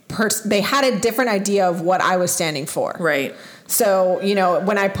idea of what I was standing for. Right. So, you know,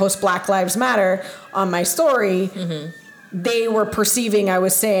 when I post Black Lives Matter on my story, they were perceiving I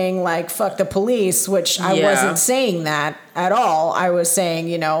was saying, like, fuck the police, which I wasn't saying that at all. I was saying,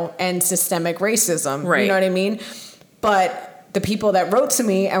 you know, end systemic racism. Right. You know what I mean? But the people that wrote to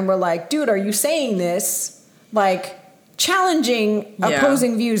me and were like, dude, are you saying this? Like, challenging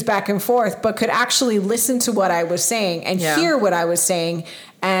opposing views back and forth, but could actually listen to what I was saying and hear what I was saying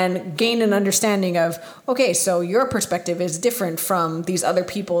and gain an understanding of, okay, so your perspective is different from these other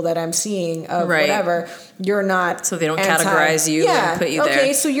people that I'm seeing of whatever. You're not. So they don't categorize you and put you there.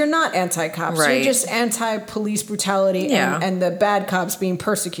 Okay, so you're not anti-cops. Right. You're just anti-police brutality and the bad cops being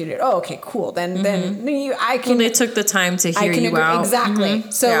persecuted. Oh, okay, cool. Then I can. Well, they took the time to hear you out. Exactly.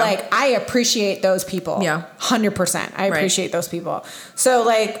 So like, I appreciate those people. 100%. I appreciate those people. So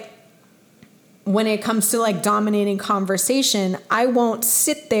like, when it comes to like dominating conversation, I won't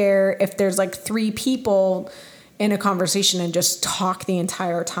sit there if there's like 3 people in a conversation and just talk the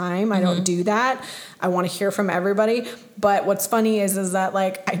entire time. I don't do that. I want to hear from everybody. But what's funny is that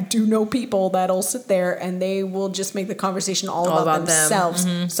like, I do know people that'll sit there and they will just make the conversation all about themselves.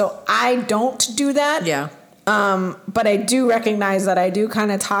 So I don't do that. But I do recognize that I do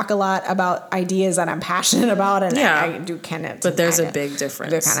kind of talk a lot about ideas that I'm passionate about, and I do kind of. But there's a big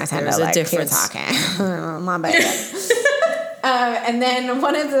difference. They kind of tend to like keep talking. My bad. And then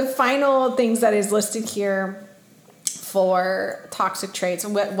one of the final things that is listed here for toxic traits,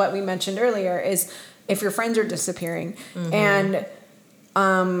 and what we mentioned earlier, is if your friends are disappearing, and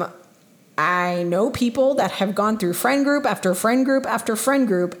I know people that have gone through friend group after friend group after friend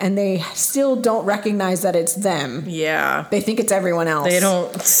group, and they still don't recognize that it's them. Yeah. They think it's everyone else. They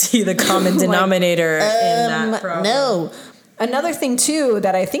don't see the common denominator in that problem. No. Another thing, too,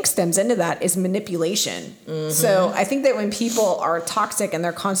 that I think stems into that is manipulation. So I think that when people are toxic and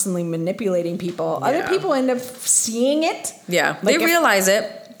they're constantly manipulating people, other people end up seeing it. Yeah. Like they realize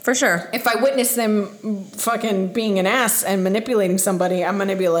it. For sure. If I witness them fucking being an ass and manipulating somebody, I'm going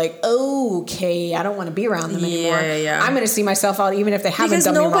to be like, okay, I don't want to be around them anymore. I'm going to see myself out even if they haven't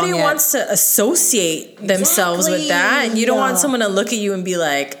done me wrong yet. Because nobody wants to associate themselves with that. And you don't want someone to look at you and be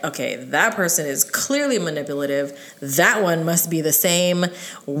like, okay, that person is clearly manipulative. That one must be the same.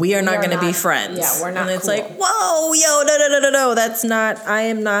 We are not going to be friends. Yeah, we're not. And it's like, whoa, no. That's not, I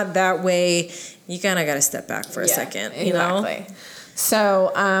am not that way. You kind of got to step back for a second, you know?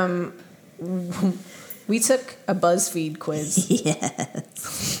 So, we took a BuzzFeed quiz.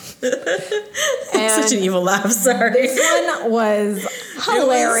 Yes. Such an evil laugh, sorry. This one was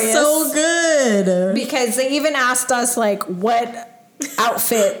hilarious. It was so good. Because they even asked us, like, what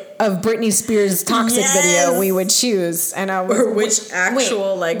outfit of Britney Spears' Toxic video we would choose. And I was, or which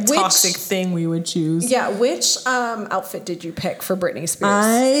actual toxic thing we would choose. Yeah, which outfit did you pick for Britney Spears?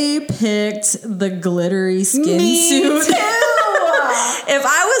 I picked the glittery skin suit. Me too. If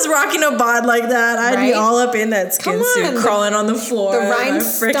I was rocking a bod like that, I'd be all up in that skin suit, crawling on the floor. The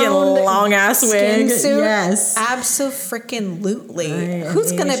rhinestone freaking long ass wig. Suit? Yes, abso-freaking-lutely.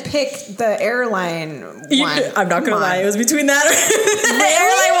 Who's gonna pick the airline one? I'm not gonna lie, it was between that or the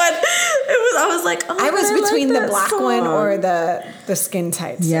airline one. I was like, oh, I was between the black one or the skin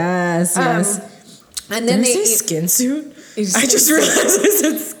tight suit. Yes. And then they skin suit. I just realized I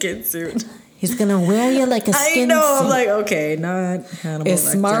said skin suit. He's gonna wear you like a skin suit. I'm like, okay, not Hannibal It's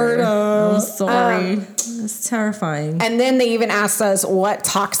smarter. I'm sorry. It's terrifying. And then they even asked us what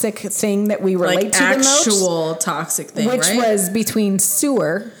toxic thing that we relate to the most. Actual toxic thing, which was between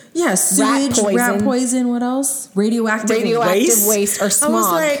sewer. Sewage, rat poison. What else? Radioactive waste or smog. I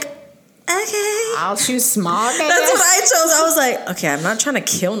was like, okay. I'll choose smog. That's what I chose. I was like, okay, I'm not trying to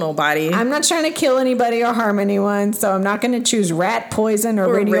kill nobody. I'm not trying to kill anybody or harm anyone, so I'm not going to choose rat poison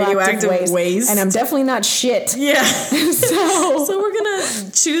or radioactive waste. And I'm definitely not shit. Yeah. so we're going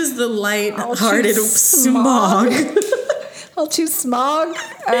to choose the light-hearted smog. I'll choose smog.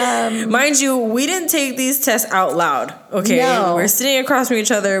 Mind you, we didn't take these tests out loud. Okay, no. We're sitting across from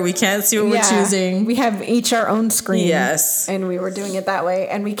each other. We can't see what we're choosing. We have each our own screen. Yes, and we were doing it that way,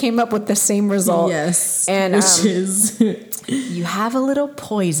 and we came up with the same result. Yes, and which is you have a little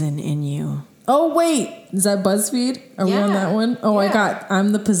poison in you. Oh wait, is that BuzzFeed? Are we on that one? Oh, yeah.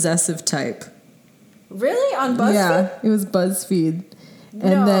 I'm the possessive type. Really, on BuzzFeed? Yeah, it was BuzzFeed.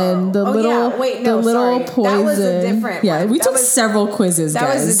 And then the little poison. That was a different one. We took several quizzes, That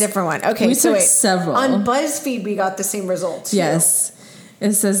guys. was a different one. Okay, we took several. On BuzzFeed, we got the same results. Yes.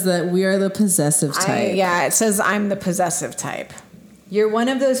 It says that we are the possessive type. It says I'm the possessive type. You're one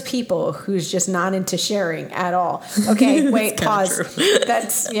of those people who's just not into sharing at all. Okay, wait, pause.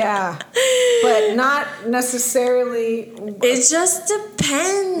 That's, but not necessarily. It just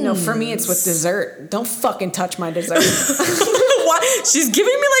depends. No, for me, it's with dessert. Don't fucking touch my dessert. Why? She's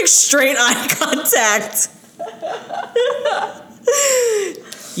giving me like straight eye contact.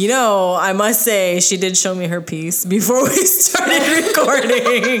 You know, I must say, she did show me her piece before we started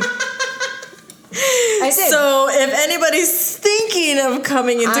recording. I did. So if anybody's thinking of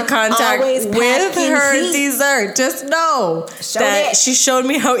coming into contact with her dessert, just know that she showed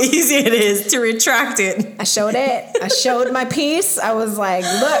me how easy it is to retract it. I showed it. I showed my piece. I was like,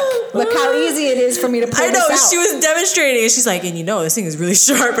 look how easy it is for me to pull this out. She was demonstrating. She's like, and this thing is really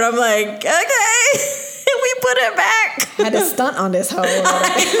sharp. And I'm like, okay. We put it back. Had to stunt on this hoe.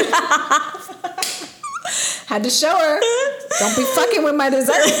 Had to show her. Don't be fucking with my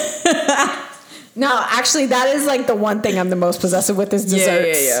dessert. No, actually, that is like the one thing I'm the most possessive with is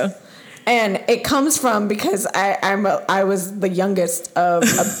desserts. Yeah. And it comes from because I was the youngest of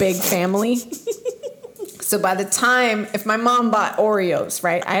a big family. So by the time, if my mom bought Oreos,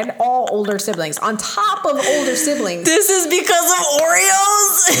 right, I had all older siblings on top of older siblings. This is because of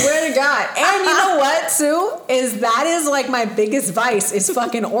Oreos? Swear to God. And you know what, Sue? That is like my biggest vice is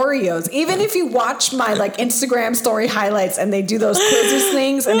fucking Oreos. Even if you watch my like Instagram story highlights and they do those quizzes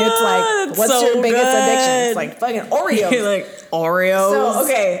things and it's like, what's your biggest addiction? It's like fucking Oreos. You're like,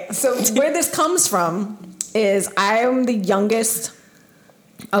 Oreos? So where this comes from is I am the youngest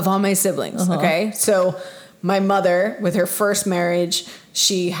of all my siblings, okay? So my mother, with her first marriage,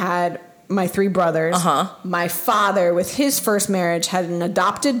 she had my 3 brothers. My father, with his first marriage, had an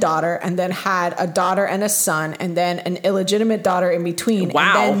adopted daughter and then had a daughter and a son and then an illegitimate daughter in between. Wow.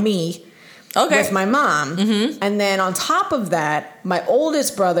 And then me with my mom. And then on top of that, my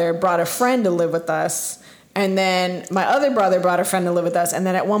oldest brother brought a friend to live with us. And then my other brother brought a friend to live with us. And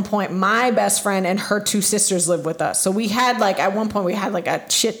then at one point, my best friend and her 2 sisters lived with us. So we had at one point, we had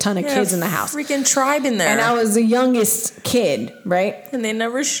a shit ton of kids in the house. Freaking tribe in there. And I was the youngest kid, right? And they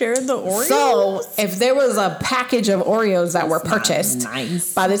never shared the Oreos. So if there was a package of Oreos that were purchased,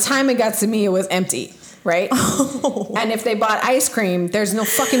 by the time it got to me, it was empty. Right? Oh. And if they bought ice cream, there's no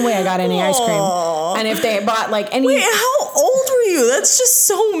fucking way I got any ice cream. And if they bought any... Wait, how old were you? That's just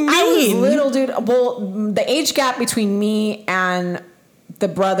so mean. I was little, dude. Well, the age gap between me and the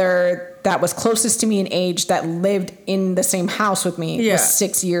brother that was closest to me in age that lived in the same house with me was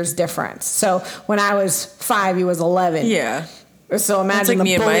 6 years difference. So when I was 5, he was 11. Yeah. So imagine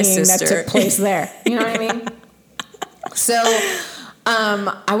the bullying that took place there. You know what I mean? So...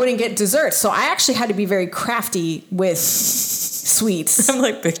 I wouldn't get desserts, so I actually had to be very crafty with sweets.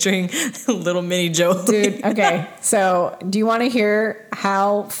 I'm picturing little mini Joe. Dude, okay. So, do you want to hear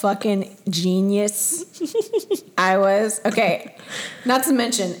how fucking genius I was? Okay. Not to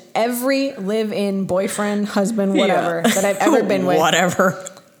mention, every live-in boyfriend, husband, whatever that I've ever been with. Whatever.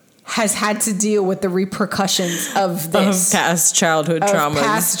 Has had to deal with the repercussions of this. Of past childhood trauma.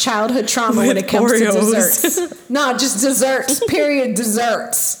 Past childhood trauma when it comes to desserts. No, just desserts. Period.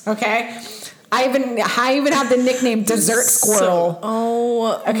 Desserts. Okay? I even have the nickname Dessert Squirrel.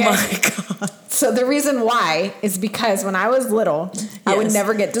 My God. So the reason why is because when I was little, I would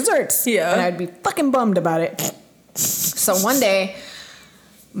never get desserts. Yeah. And I'd be fucking bummed about it. So one day,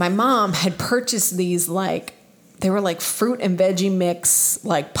 my mom had purchased these they were fruit and veggie mix,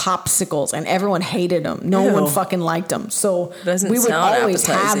 popsicles, and everyone hated them. No one fucking liked them. So we would always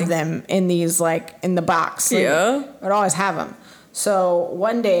have them in these, in the box. Yeah. I'd always have them. So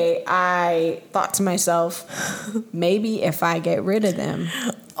one day I thought to myself, maybe if I get rid of them,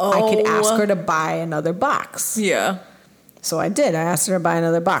 I could ask her to buy another box. Yeah. So I did. I asked her to buy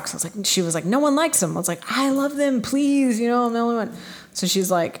another box. She was like, no one likes them. I was like, I love them. Please. I'm the only one. So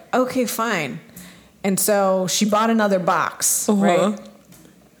she's like, okay, fine. And so she bought another box, right?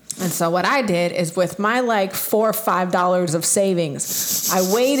 And so what I did is with my like $4 or $5 of savings,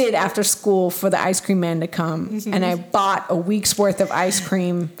 I waited after school for the ice cream man to come, and I bought a week's worth of ice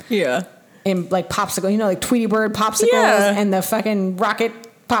cream. Yeah. In like popsicle, like Tweety Bird popsicles and the fucking rocket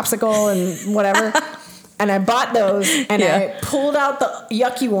popsicle and whatever. And I bought those, and I pulled out the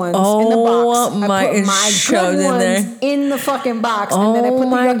yucky ones in the box. I put my good ones in the fucking box, and then I put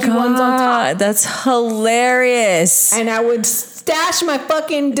the yucky ones on top. That's hilarious. And I would stash my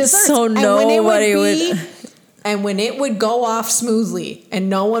fucking desserts. So nobody would. And when it would go off smoothly, and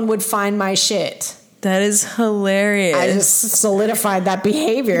no one would find my shit. That is hilarious. I just solidified that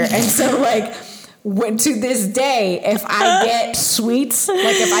behavior, and so like. When to this day, if I get sweets, like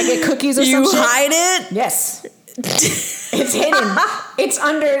if I get cookies or something, you hide it. Yes, it's hidden. It's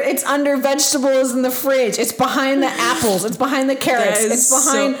under vegetables in the fridge. It's behind the apples. It's behind the carrots. It's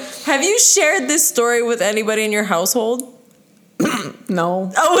behind. Have you shared this story with anybody in your household?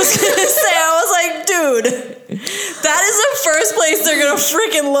 No. I was gonna say, dude, that is the first place they're gonna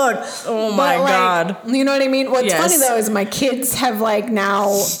freaking look. Oh my god. You know what I mean? What's funny though is my kids have like now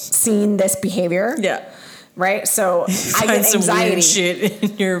seen this behavior. Yeah. Right? So I get anxiety. Some weird shit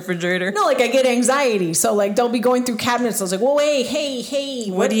in your refrigerator. No, like I get anxiety. So like they'll be going through cabinets. I was like, well, wait, hey.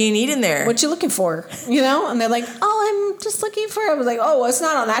 What do you need in there? What you looking for? And they're like, oh, I'm just looking for. I was like, oh, well, it's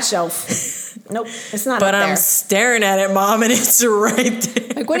not on that shelf. Nope, it's not. But up I'm there. Staring at it, Mom, and it's right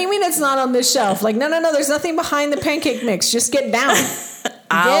there. Like, what do you mean it's not on this shelf? Like, no, there's nothing behind the pancake mix. Just get down.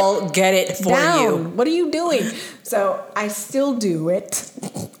 I'll get it for you. What are you doing? So I still do it.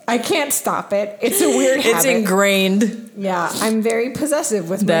 I can't stop it. It's a weird habit. It's ingrained. Yeah, I'm very possessive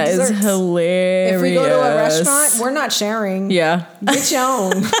with my desserts. That is hilarious. If we go to a restaurant, we're not sharing. Yeah. Get your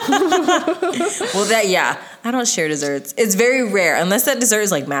own. Well, I don't share desserts. It's very rare, unless that dessert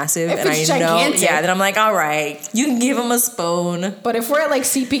is like massive. If and it's I gigantic. know, then I'm like, all right, you can give them a spoon. But if we're at like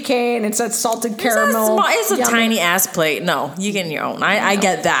CPK and it's that salted caramel, it's a tiny ass plate. No, you get your own. I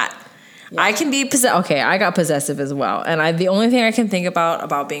get that. Yeah. I can be okay, I got possessive as well. And the only thing I can think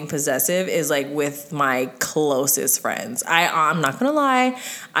about being possessive is like with my closest friends. I'm not going to lie.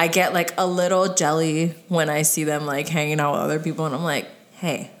 I get like a little jelly when I see them like hanging out with other people. And I'm like,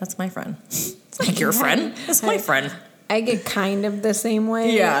 hey, that's my friend. It's like your friend. That's my friend. I get kind of the same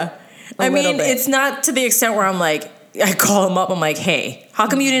way. Yeah. I mean, it's not to the extent where I'm like, I call him up. I'm like, hey, how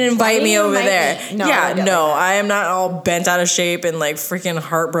come you didn't invite me over there? No, I am not all bent out of shape and like freaking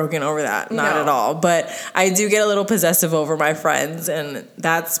heartbroken over that. Not at all. But I do get a little possessive over my friends, and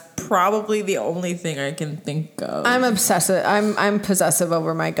that's probably the only thing I can think of. I'm obsessive. I'm possessive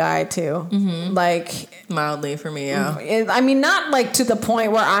over my guy too. Mm-hmm. Like mildly for me, yeah. I mean, not like to the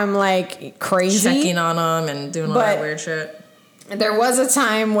point where I'm like crazy checking on him and doing all that weird shit. There was a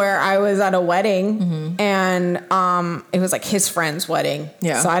time where I was at a wedding, and it was like his friend's wedding.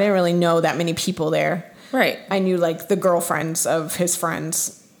 Yeah. So I didn't really know that many people there. Right. I knew like the girlfriends of his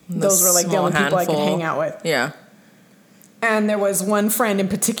friends. Those were like the only people I could hang out with. Yeah. And there was one friend in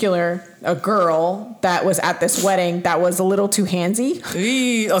particular, a girl that was at this wedding that was a little too handsy.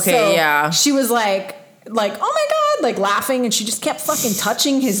 She was like, oh my God, like laughing, and she just kept fucking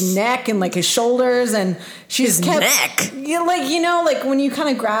touching his neck and like his shoulders, and she just kept neck. Yeah, like when you kind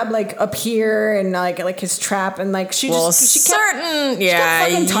of grab like up here and like his trap, and like she kept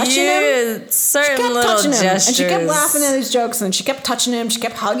fucking touching him. Certain little gestures. And she kept laughing at his jokes, and she kept touching him, she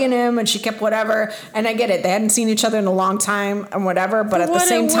kept hugging him, and she kept whatever. And I get it, they hadn't seen each other in a long time and whatever, but at the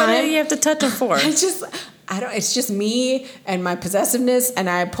same time, what do you have to touch him for? It's just me and my possessiveness, and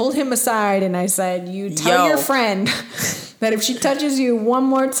I pulled him aside and I said, you tell your friend that if she touches you one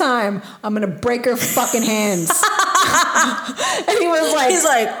more time, I'm gonna break her fucking hands. And he's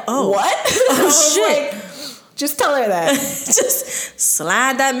like, oh, what? Oh shit. Like, just tell her that. Just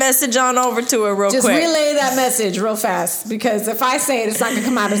slide that message on over to her real quick. Just relay that message real fast, because if I say it, it's not gonna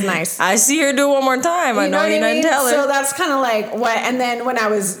come out as nice. I see her do it one more time. I know you're not tell her. So that's kind of like what. And then when I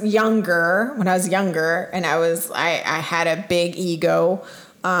was younger, and I had a big ego.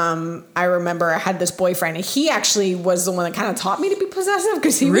 I remember I had this boyfriend, and he actually was the one that kind of taught me to be possessive,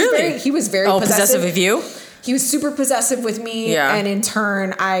 because he was very possessive of you. He was super possessive with me, and in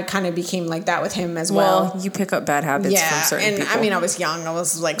turn, I kind of became like that with him as well. You pick up bad habits from certain people. I mean, I was young. I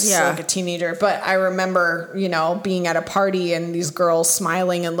was like still like a teenager. But I remember, being at a party and these girls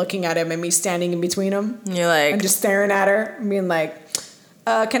smiling and looking at him, and me standing in between them. You're like... and just staring at her and being like,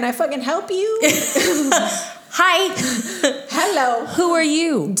 can I fucking help you? Hi. Hello. Who are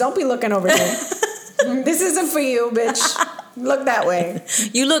you? Don't be looking over there. This isn't for you, bitch. Look that way.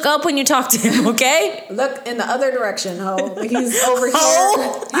 You look up when you talk to him, okay? Look in the other direction, ho. He's over here.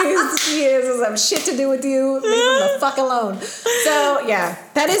 He has some shit to do with you. Leave him the fuck alone. So, yeah,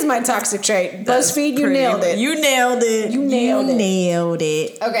 that is my toxic trait. BuzzFeed, you nailed it. You nailed it. You nailed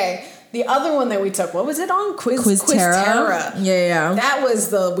it. Okay. The other one that we took, what was it on? Quizterra. Yeah. That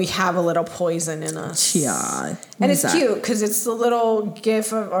was we have a little poison in us. Yeah. And it's cute because it's the little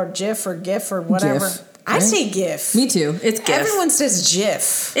GIF or GIF or whatever. GIF. I say GIF. Me too. It's GIF. Everyone says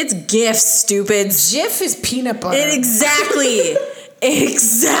GIF. It's GIF, stupid. GIF is peanut butter. Exactly.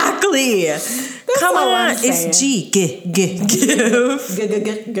 Exactly. Come on. It's G. GIF.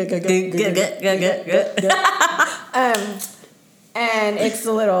 And it's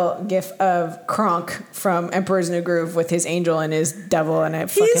the little gif of Kronk from Emperor's New Groove with his angel and his devil, and I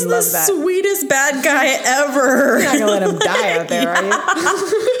fucking love that. He's the sweetest bad guy ever. You're not gonna let him die out there, are you?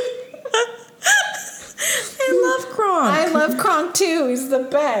 I love Kronk. I love Kronk too. He's the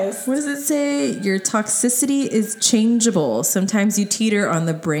best. What does it say? Your toxicity is changeable. Sometimes you teeter on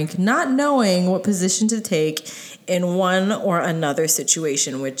the brink, not knowing what position to take in one or another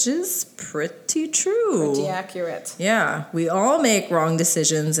situation, which is pretty true. Pretty accurate. Yeah. We all make wrong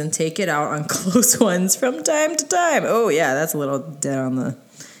decisions and take it out on close ones from time to time. Oh, yeah. That's a little dead on,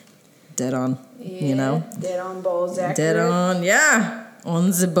 yeah, you know? Dead on balls, accurate. Dead on, yeah.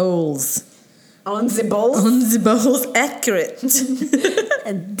 On the balls. On the balls? On the balls, accurate.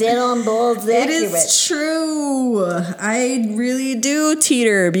 Dead on balls, accurate. It is true. I really do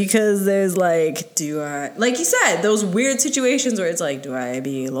teeter because there's like you said, those weird situations where it's like, do I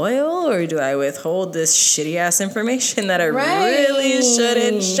be loyal or do I withhold this shitty ass information that I really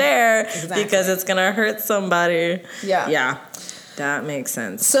shouldn't share because it's going to hurt somebody? Yeah. Yeah. That makes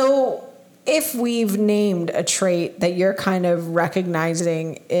sense. So, if we've named a trait that you're kind of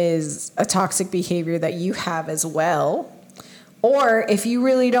recognizing is a toxic behavior that you have as well, or if you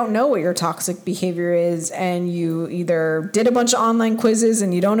really don't know what your toxic behavior is and you either did a bunch of online quizzes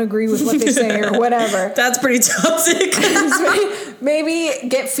and you don't agree with what they say or whatever. That's pretty toxic. Maybe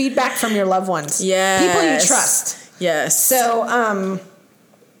get feedback from your loved ones. Yes. People you trust. Yes. So,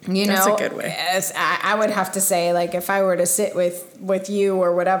 that's a good way. I would have to say, like, if I were to sit with you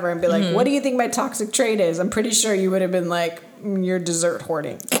or whatever and be like, what do you think my toxic trait is? I'm pretty sure you would have been like, you're dessert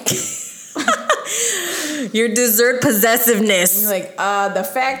hoarding. Your dessert possessiveness. Like, the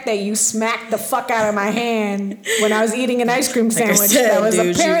fact that you smacked the fuck out of my hand when I was eating an ice cream sandwich. Like I said, that was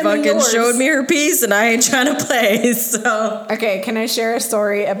dude, apparently she fucking yours. showed me her piece and I ain't trying to play, so. Okay, can I share a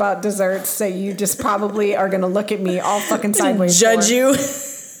story about desserts that you just probably are going to look at me all fucking sideways Judge for? you.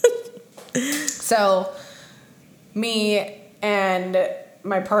 So, me and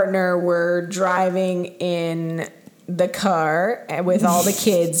my partner were driving in the car with all the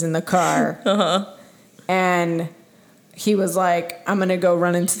kids in the car. And he was like, I'm going to go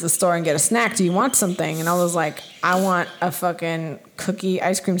run into the store and get a snack. Do you want something? And I was like, I want a fucking cookie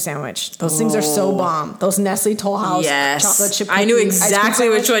ice cream sandwich. Those things are so bomb. Those Nestle Toll House chocolate chip cookie I knew exactly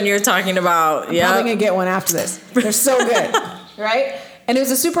which one you're talking about. Yeah, I'm probably going to get one after this. They're so good. Right? And it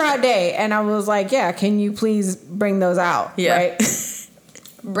was a super hot day. And I was like, yeah, can you please bring those out? Yeah. Right?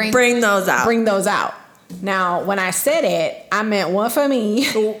 Bring those out. Bring those out. Now, when I said it, I meant one for me,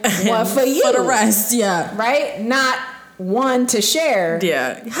 one for you. For the rest, yeah. Right? Not one to share.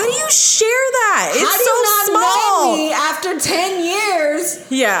 Yeah. How do you share that? It's How do so you not small. know me after 10 years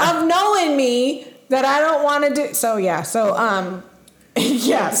of knowing me that I don't want to do... So, yeah. So,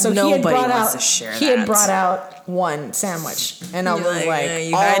 yeah. So nobody wants to share he had brought out one sandwich. And I was like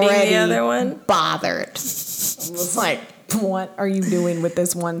you already the other one? bothered. I was like... What are you doing with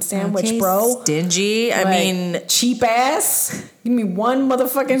this one sandwich, bro? Stingy. I mean, cheap ass. Give me one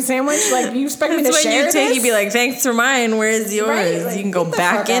motherfucking sandwich. Like, you expect me to share this? You'd be like, thanks for mine. Where's yours? Right? Like, you can go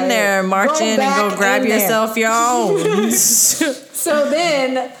back in there, march in, and go grab yourself your own. So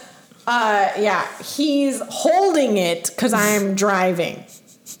then, he's holding it because I'm driving,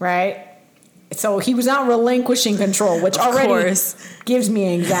 right? So he was not relinquishing control, which already gives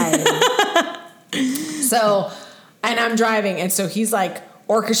me anxiety. So. And I'm driving, and so he's like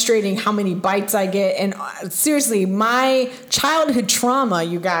orchestrating how many bites I get. And seriously, my childhood trauma,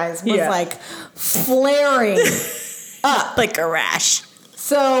 you guys, was like flaring up. Like a rash.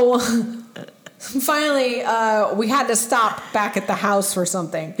 So finally, we had to stop back at the house for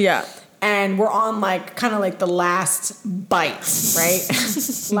something. Yeah. And we're on like kind of like the last bite, right?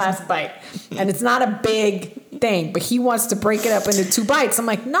 Last bite. And it's not a big thing, but he wants to break it up into 2 bites. I'm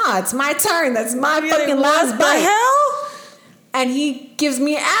like, nah, it's my turn. That's my fucking last bite. The hell? And he gives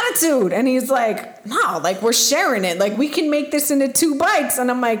me attitude. And he's like, no, like we're sharing it. Like we can make this into 2 bites.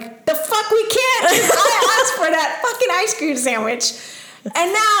 And I'm like, the fuck we can't? 'Cause I asked for that fucking ice cream sandwich.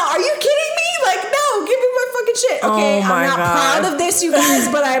 And now, are you kidding me? Like, no, give me my fucking shit. Okay, I'm not proud of this, you guys,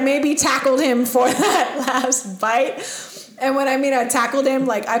 but I maybe tackled him for that last bite. And when I mean I tackled him,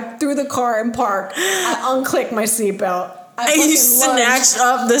 like, I threw the car in park, I unclicked my seatbelt. And you snatched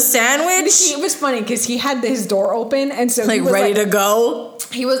up the sandwich? It was funny because he had his door open, and so like he was ready to go.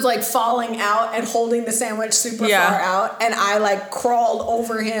 He was like falling out and holding the sandwich super far out, and I like crawled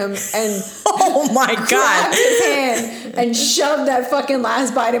over him and oh my god, grabbed his hand and shoved that fucking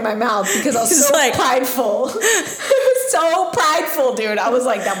last bite in my mouth because I was so like, prideful. I was so prideful, dude. I was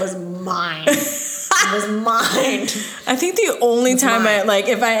like, that was mine. It was mine. I think the only time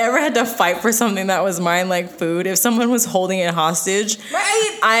if I ever had to fight for something that was mine, like food, if someone was holding it hostage,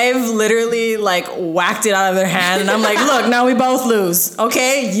 right? I've literally like whacked it out of their hand, and I'm like, look, now we both lose.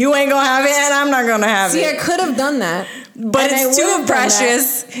 Okay, you ain't gonna have it, and I'm not gonna have it. See, I could have done that. But it's too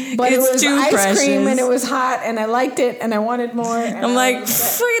precious. But it's it was too ice cream and it was hot and I liked it and I wanted more. I'm like,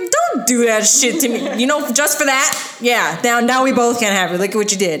 don't do that shit to me. You know, just for that? Yeah. Now we both can have it. Look at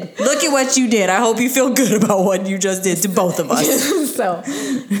what you did. Look at what you did. I hope you feel good about what you just did to both of us. So,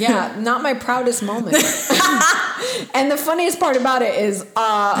 yeah, not my proudest moment. And the funniest part about it is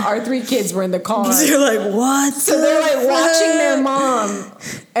our 3 kids were in the car. You're like, what? So they're like watching their mom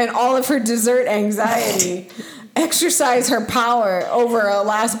and all of her dessert anxiety exercise her power over a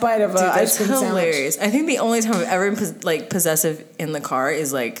last bite of an ice cream hilarious. sandwich. I think the only time I've ever been possessive in the car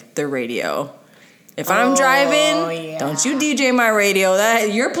is like the radio. If I'm driving, don't you DJ my radio.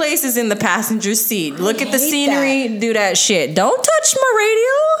 That your place is in the passenger seat. Look at the scenery. Do that shit. Don't touch my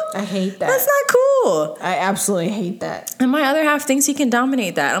radio. I hate that. That's not cool. I absolutely hate that. And my other half thinks he can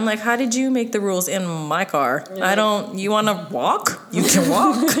dominate that. I'm like, how did you make the rules in my car? I don't. You want to walk? You can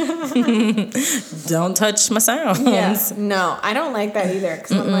walk. Don't touch my sounds. Yeah. No, I don't like that either.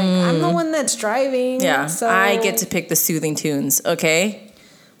 Because I'm like, I'm the one that's driving. Yeah. So I get to pick the soothing tunes. Okay.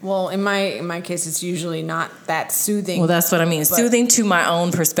 Well, in my case, it's usually not that soothing. Well, that's what I mean. Soothing to my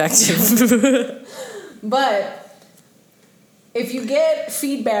own perspective. But if you get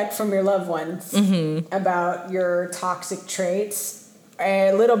feedback from your loved ones about your toxic traits,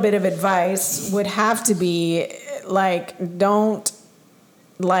 a little bit of advice would have to be like, don't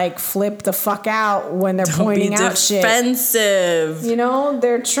like flip the fuck out when they're pointing out shit. Defensive. You know,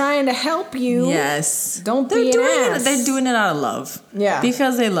 they're trying to help you. Yes. Don't be an ass. They're doing it out of love. Yeah.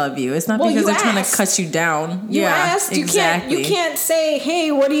 Because they love you. It's not because they're trying to cut you down. You asked. Exactly. You can't say,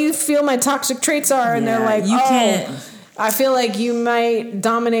 hey, what do you feel my toxic traits are? And they're like, can't. I feel like you might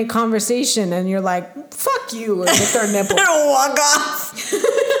dominate conversation. And you're like, fuck you. With their nipple. Walk off.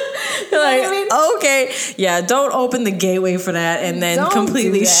 Like, okay, yeah, don't open the gateway for that and then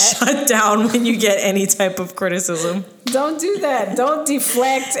completely shut down when you get any type of criticism. Don't do that. Don't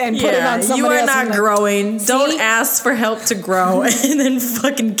deflect and put it on somebody else. You are not growing. Don't ask for help to grow and then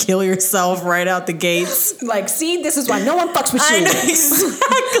fucking kill yourself right out the gates. Like, see, this is why no one fucks with you. I know,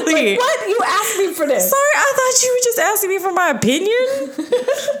 exactly. Like, what? You asked me for this. Sorry, I thought you were just asking me for my opinion.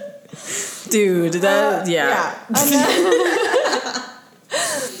 Dude,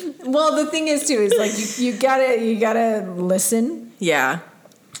 Well, the thing is too is like you gotta listen. Yeah.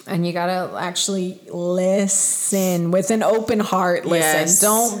 And you gotta actually listen with an open heart. Listen. Yes.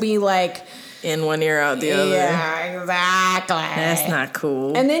 Don't be like in one ear out the other. Yeah, exactly. That's not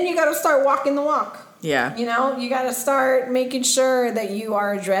cool. And then you gotta start walking the walk. Yeah. You know, you gotta start making sure that you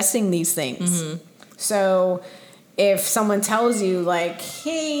are addressing these things. Mm-hmm. So if someone tells you like,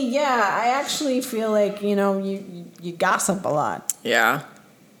 hey, yeah, I actually feel like, you know, you gossip a lot. Yeah.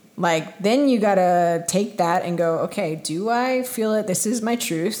 Like, then you gotta take that and go, okay, do I feel that this is my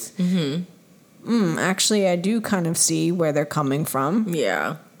truth? Mm-hmm. Actually, I do kind of see where they're coming from.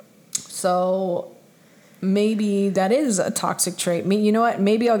 Yeah. So maybe that is a toxic trait. You know what?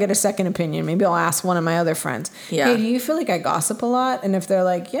 Maybe I'll get a second opinion. Maybe I'll ask one of my other friends. Yeah. Hey, do you feel like I gossip a lot? And if they're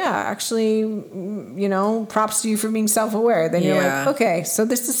like, yeah, actually, you know, props to you for being self-aware. Then you're like, okay, so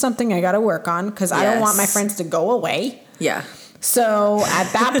this is something I gotta work on because I don't want my friends to go away. Yeah. So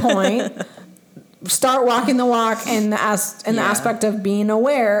at that point, start walking the walk in the aspect of being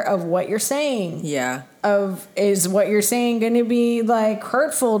aware of what you're saying. Yeah. Is what you're saying going to be like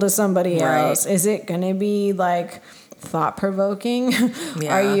hurtful to somebody else? Is it going to be like thought provoking?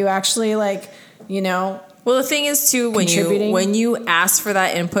 Yeah. Are you actually like, you know? Well, the thing is too, when you ask for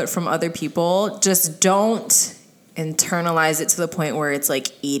that input from other people, just don't internalize it to the point where it's like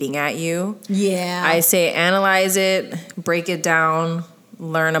eating at you. Yeah. I say analyze it, break it down,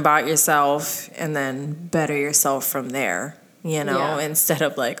 learn about yourself, and then better yourself from there. instead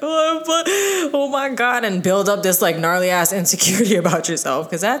of like, oh my God, and build up this like gnarly ass insecurity about yourself,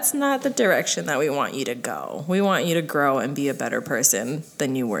 because that's not the direction that we want you to go. We want you to grow and be a better person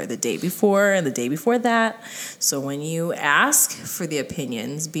than you were the day before and the day before that. So when you ask for the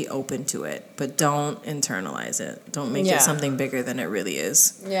opinions, be open to it, but don't internalize it. Don't make it something bigger than it really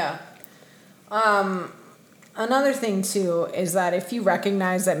is. Yeah. Another thing, too, is that if you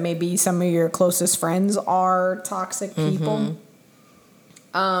recognize that maybe some of your closest friends are toxic people,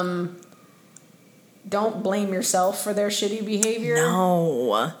 don't blame yourself for their shitty behavior.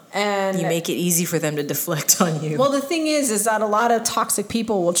 No. And you make it easy for them to deflect on you. Well, the thing is that a lot of toxic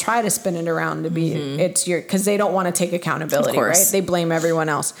people will try to spin it around to be because they don't want to take accountability, right? They blame everyone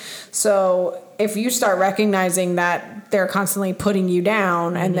else. So if you start recognizing that they're constantly putting you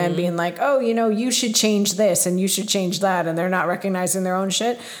down and then being like, oh, you should change this and you should change that, and they're not recognizing their own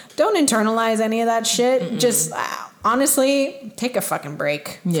shit, don't internalize any of that shit. Just honestly, take a fucking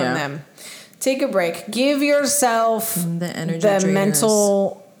break from them. Take a break. Give yourself the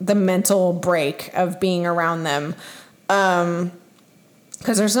mental break of being around them.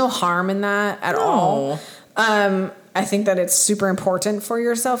 Because there's no harm in that at all. I think that it's super important for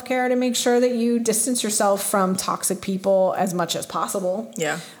your self-care to make sure that you distance yourself from toxic people as much as possible.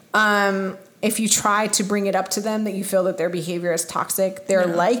 Yeah. If you try to bring it up to them that you feel that their behavior is toxic, they're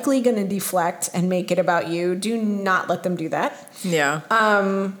likely going to deflect and make it about you. Do not let them do that. Yeah.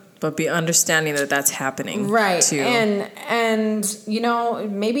 But be understanding that that's happening. Right. Too. And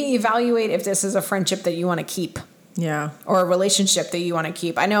maybe evaluate if this is a friendship that you want to keep. Yeah. Or a relationship that you want to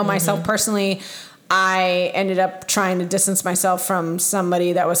keep. I know myself personally, I ended up trying to distance myself from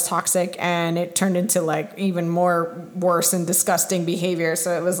somebody that was toxic, and it turned into like even more worse and disgusting behavior.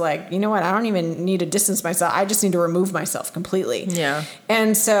 So it was like, you know what? I don't even need to distance myself. I just need to remove myself completely. Yeah.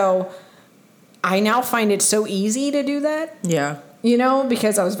 And so I now find it so easy to do that. Yeah.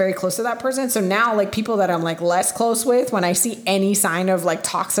 Because I was very close to that person. So now, like, people that I'm, like, less close with, when I see any sign of, like,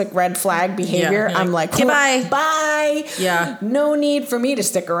 toxic red flag behavior, I'm like, cool, bye. Bye. Yeah. No need for me to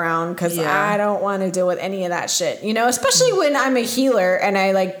stick around because I don't want to deal with any of that shit. Especially when I'm a healer and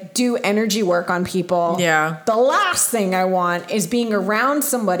I, like, do energy work on people. Yeah. The last thing I want is being around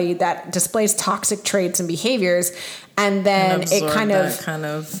somebody that displays toxic traits and behaviors, and then it kind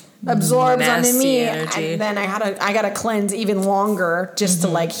of absorbs onto me, energy. And then I gotta cleanse even longer just to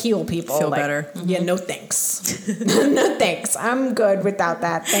like heal people. Feel better. Yeah, no thanks. No thanks. I'm good without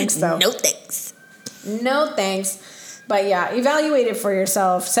that. Thanks though. No thanks. No thanks. But yeah, evaluate it for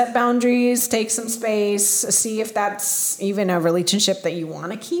yourself. Set boundaries. Take some space. See if that's even a relationship that you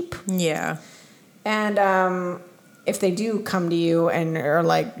want to keep. Yeah. And if they do come to you and are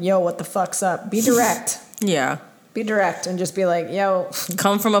like, "Yo, what the fuck's up?" Be direct. Yeah. Be direct and just be like, yo.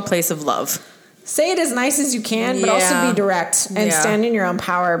 Come from a place of love. Say it as nice as you can, but also be direct and stand in your own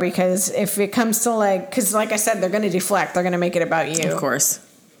power, because if it comes to because like I said, they're going to deflect. They're going to make it about you. Of course.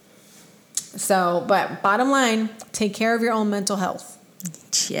 So, but bottom line, take care of your own mental health.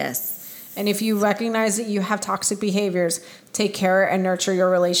 Yes. And if you recognize that you have toxic behaviors, take care and nurture your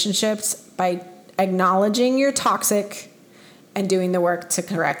relationships by acknowledging you're toxic and doing the work to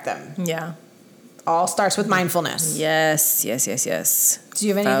correct them. Yeah. All starts with mindfulness. Yes. Do you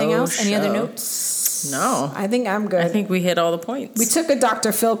have anything else? Any other notes? No. I think I'm good. I think we hit all the points. We took a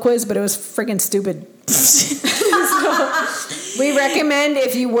Dr. Phil quiz, but it was friggin' stupid. So we recommend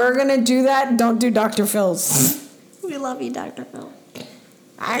if you were going to do that, don't do Dr. Phil's. We love you, Dr. Phil.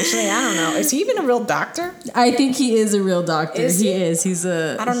 Actually, I don't know. Is he even a real doctor? I think he is a real doctor. Is he? Is. He's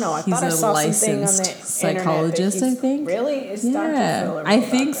a. I don't know. I thought I saw something on the psychologist. I think. Really? Is Dr. Phil a real I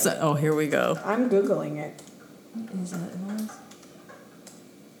think doctor? so. Oh, here we go. I'm googling it. Is that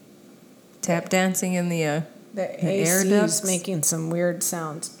tap dancing in the air ducts? Making some weird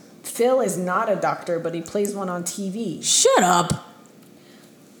sounds. Phil is not a doctor, but he plays one on TV. Shut up.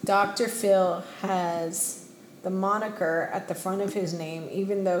 Dr. Phil has the moniker at the front of his name,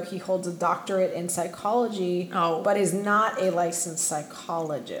 even though he holds a doctorate in psychology, but is not a licensed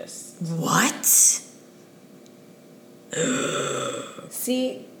psychologist. What?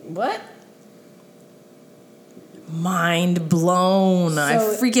 See, what? Mind blown. So I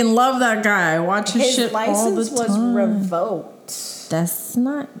freaking love that guy. I watch his shit all the time. His license was revoked. That's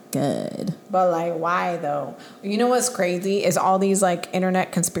not good. But like, why though? You know what's crazy is all these like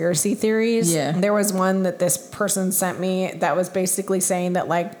internet conspiracy theories. Yeah. There was one that this person sent me that was basically saying that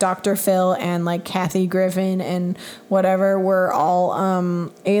like Dr. Phil and like Kathy Griffin and whatever were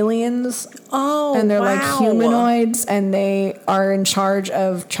all aliens. Oh, and they're like humanoids, and they are in charge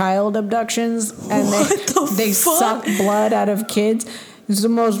of child abductions, and they suck blood out of kids. It's the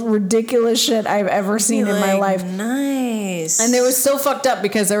most ridiculous shit I've ever seen in my life. Nice. nice. And it was so fucked up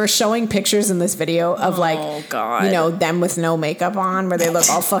because they were showing pictures in this video of them with no makeup on, where they look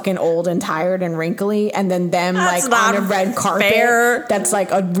all fucking old and tired and wrinkly, and then them on a red carpet that's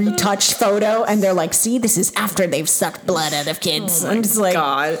like a retouched photo, and they're like, see, this is after they've sucked blood out of kids. I'm just like,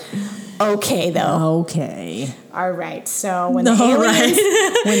 God. Okay, though. Okay. All right. So when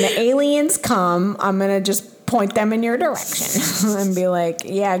the aliens come, I'm gonna just point them in your direction and be like,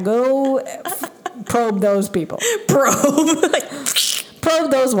 yeah, go probe those people. Probe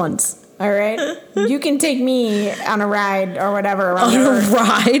those ones. All right. You can take me on a ride or whatever around Earth.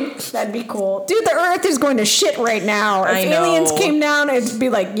 Ride? That'd be cool. Dude, the Earth is going to shit right now. If aliens came down, it'd be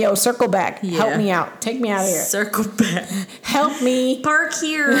like, yo, circle back. Yeah. Help me out. Take me out of here. Circle back. Help me. Park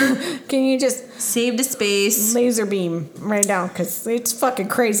here. Can you just... Save the space. Laser beam right down, because it's fucking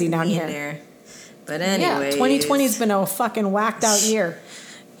crazy down here. There. But anyways. Yeah, 2020's been a fucking whacked out year.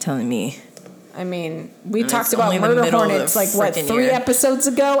 Telling me. I mean, we talked about murder hornets 3 episodes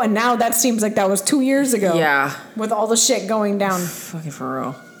ago, and now that seems like that was 2 years ago. Yeah. With all the shit going down. Fucking for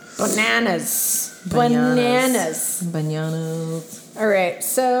real. Bananas. All right,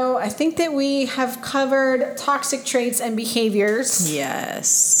 so I think that we have covered toxic traits and behaviors.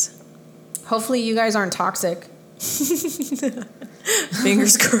 Yes. Hopefully you guys aren't toxic.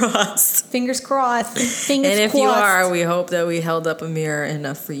 Fingers crossed. Fingers crossed. And if you are, we hope that we held up a mirror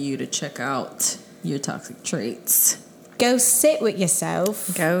enough for you to check out your toxic traits. Go sit with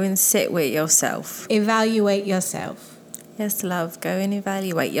yourself. Go and sit with yourself. Evaluate yourself. Yes, love. Go and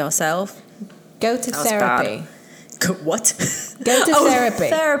evaluate yourself. Go to therapy. What? Go to therapy.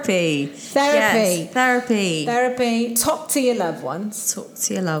 Therapy. Yes, therapy. Therapy. Talk to your loved ones. Talk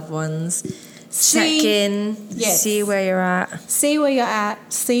to your loved ones. Check in. Yes. See where you're at. See where you're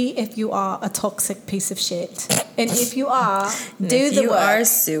at. See if you are a toxic piece of shit. And if you are, do the work. You are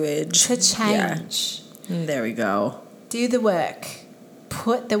sewage. To change. Yeah. There we go. Do the work.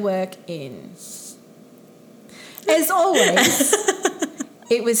 Put the work in. As always,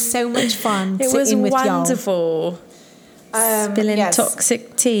 it was so much fun sitting with y'all. It was wonderful. Spilling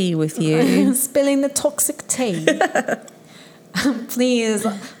toxic tea with you. Spilling the toxic tea. Please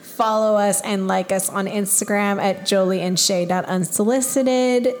follow us and like us on Instagram at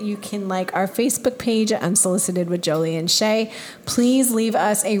jolieandshay.unsolicited. You can like our Facebook page at Unsolicited with Jolie and Shay. Please leave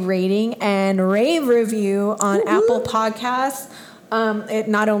us a rating and rave review on Apple Podcasts. It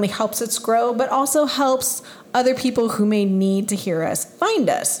not only helps us grow, but also helps other people who may need to hear us find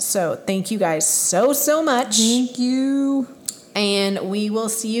us. So thank you guys so much. Thank you. And we will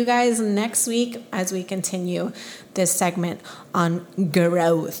see you guys next week as we continue this segment on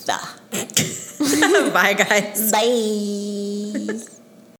growth. Bye, guys. Bye.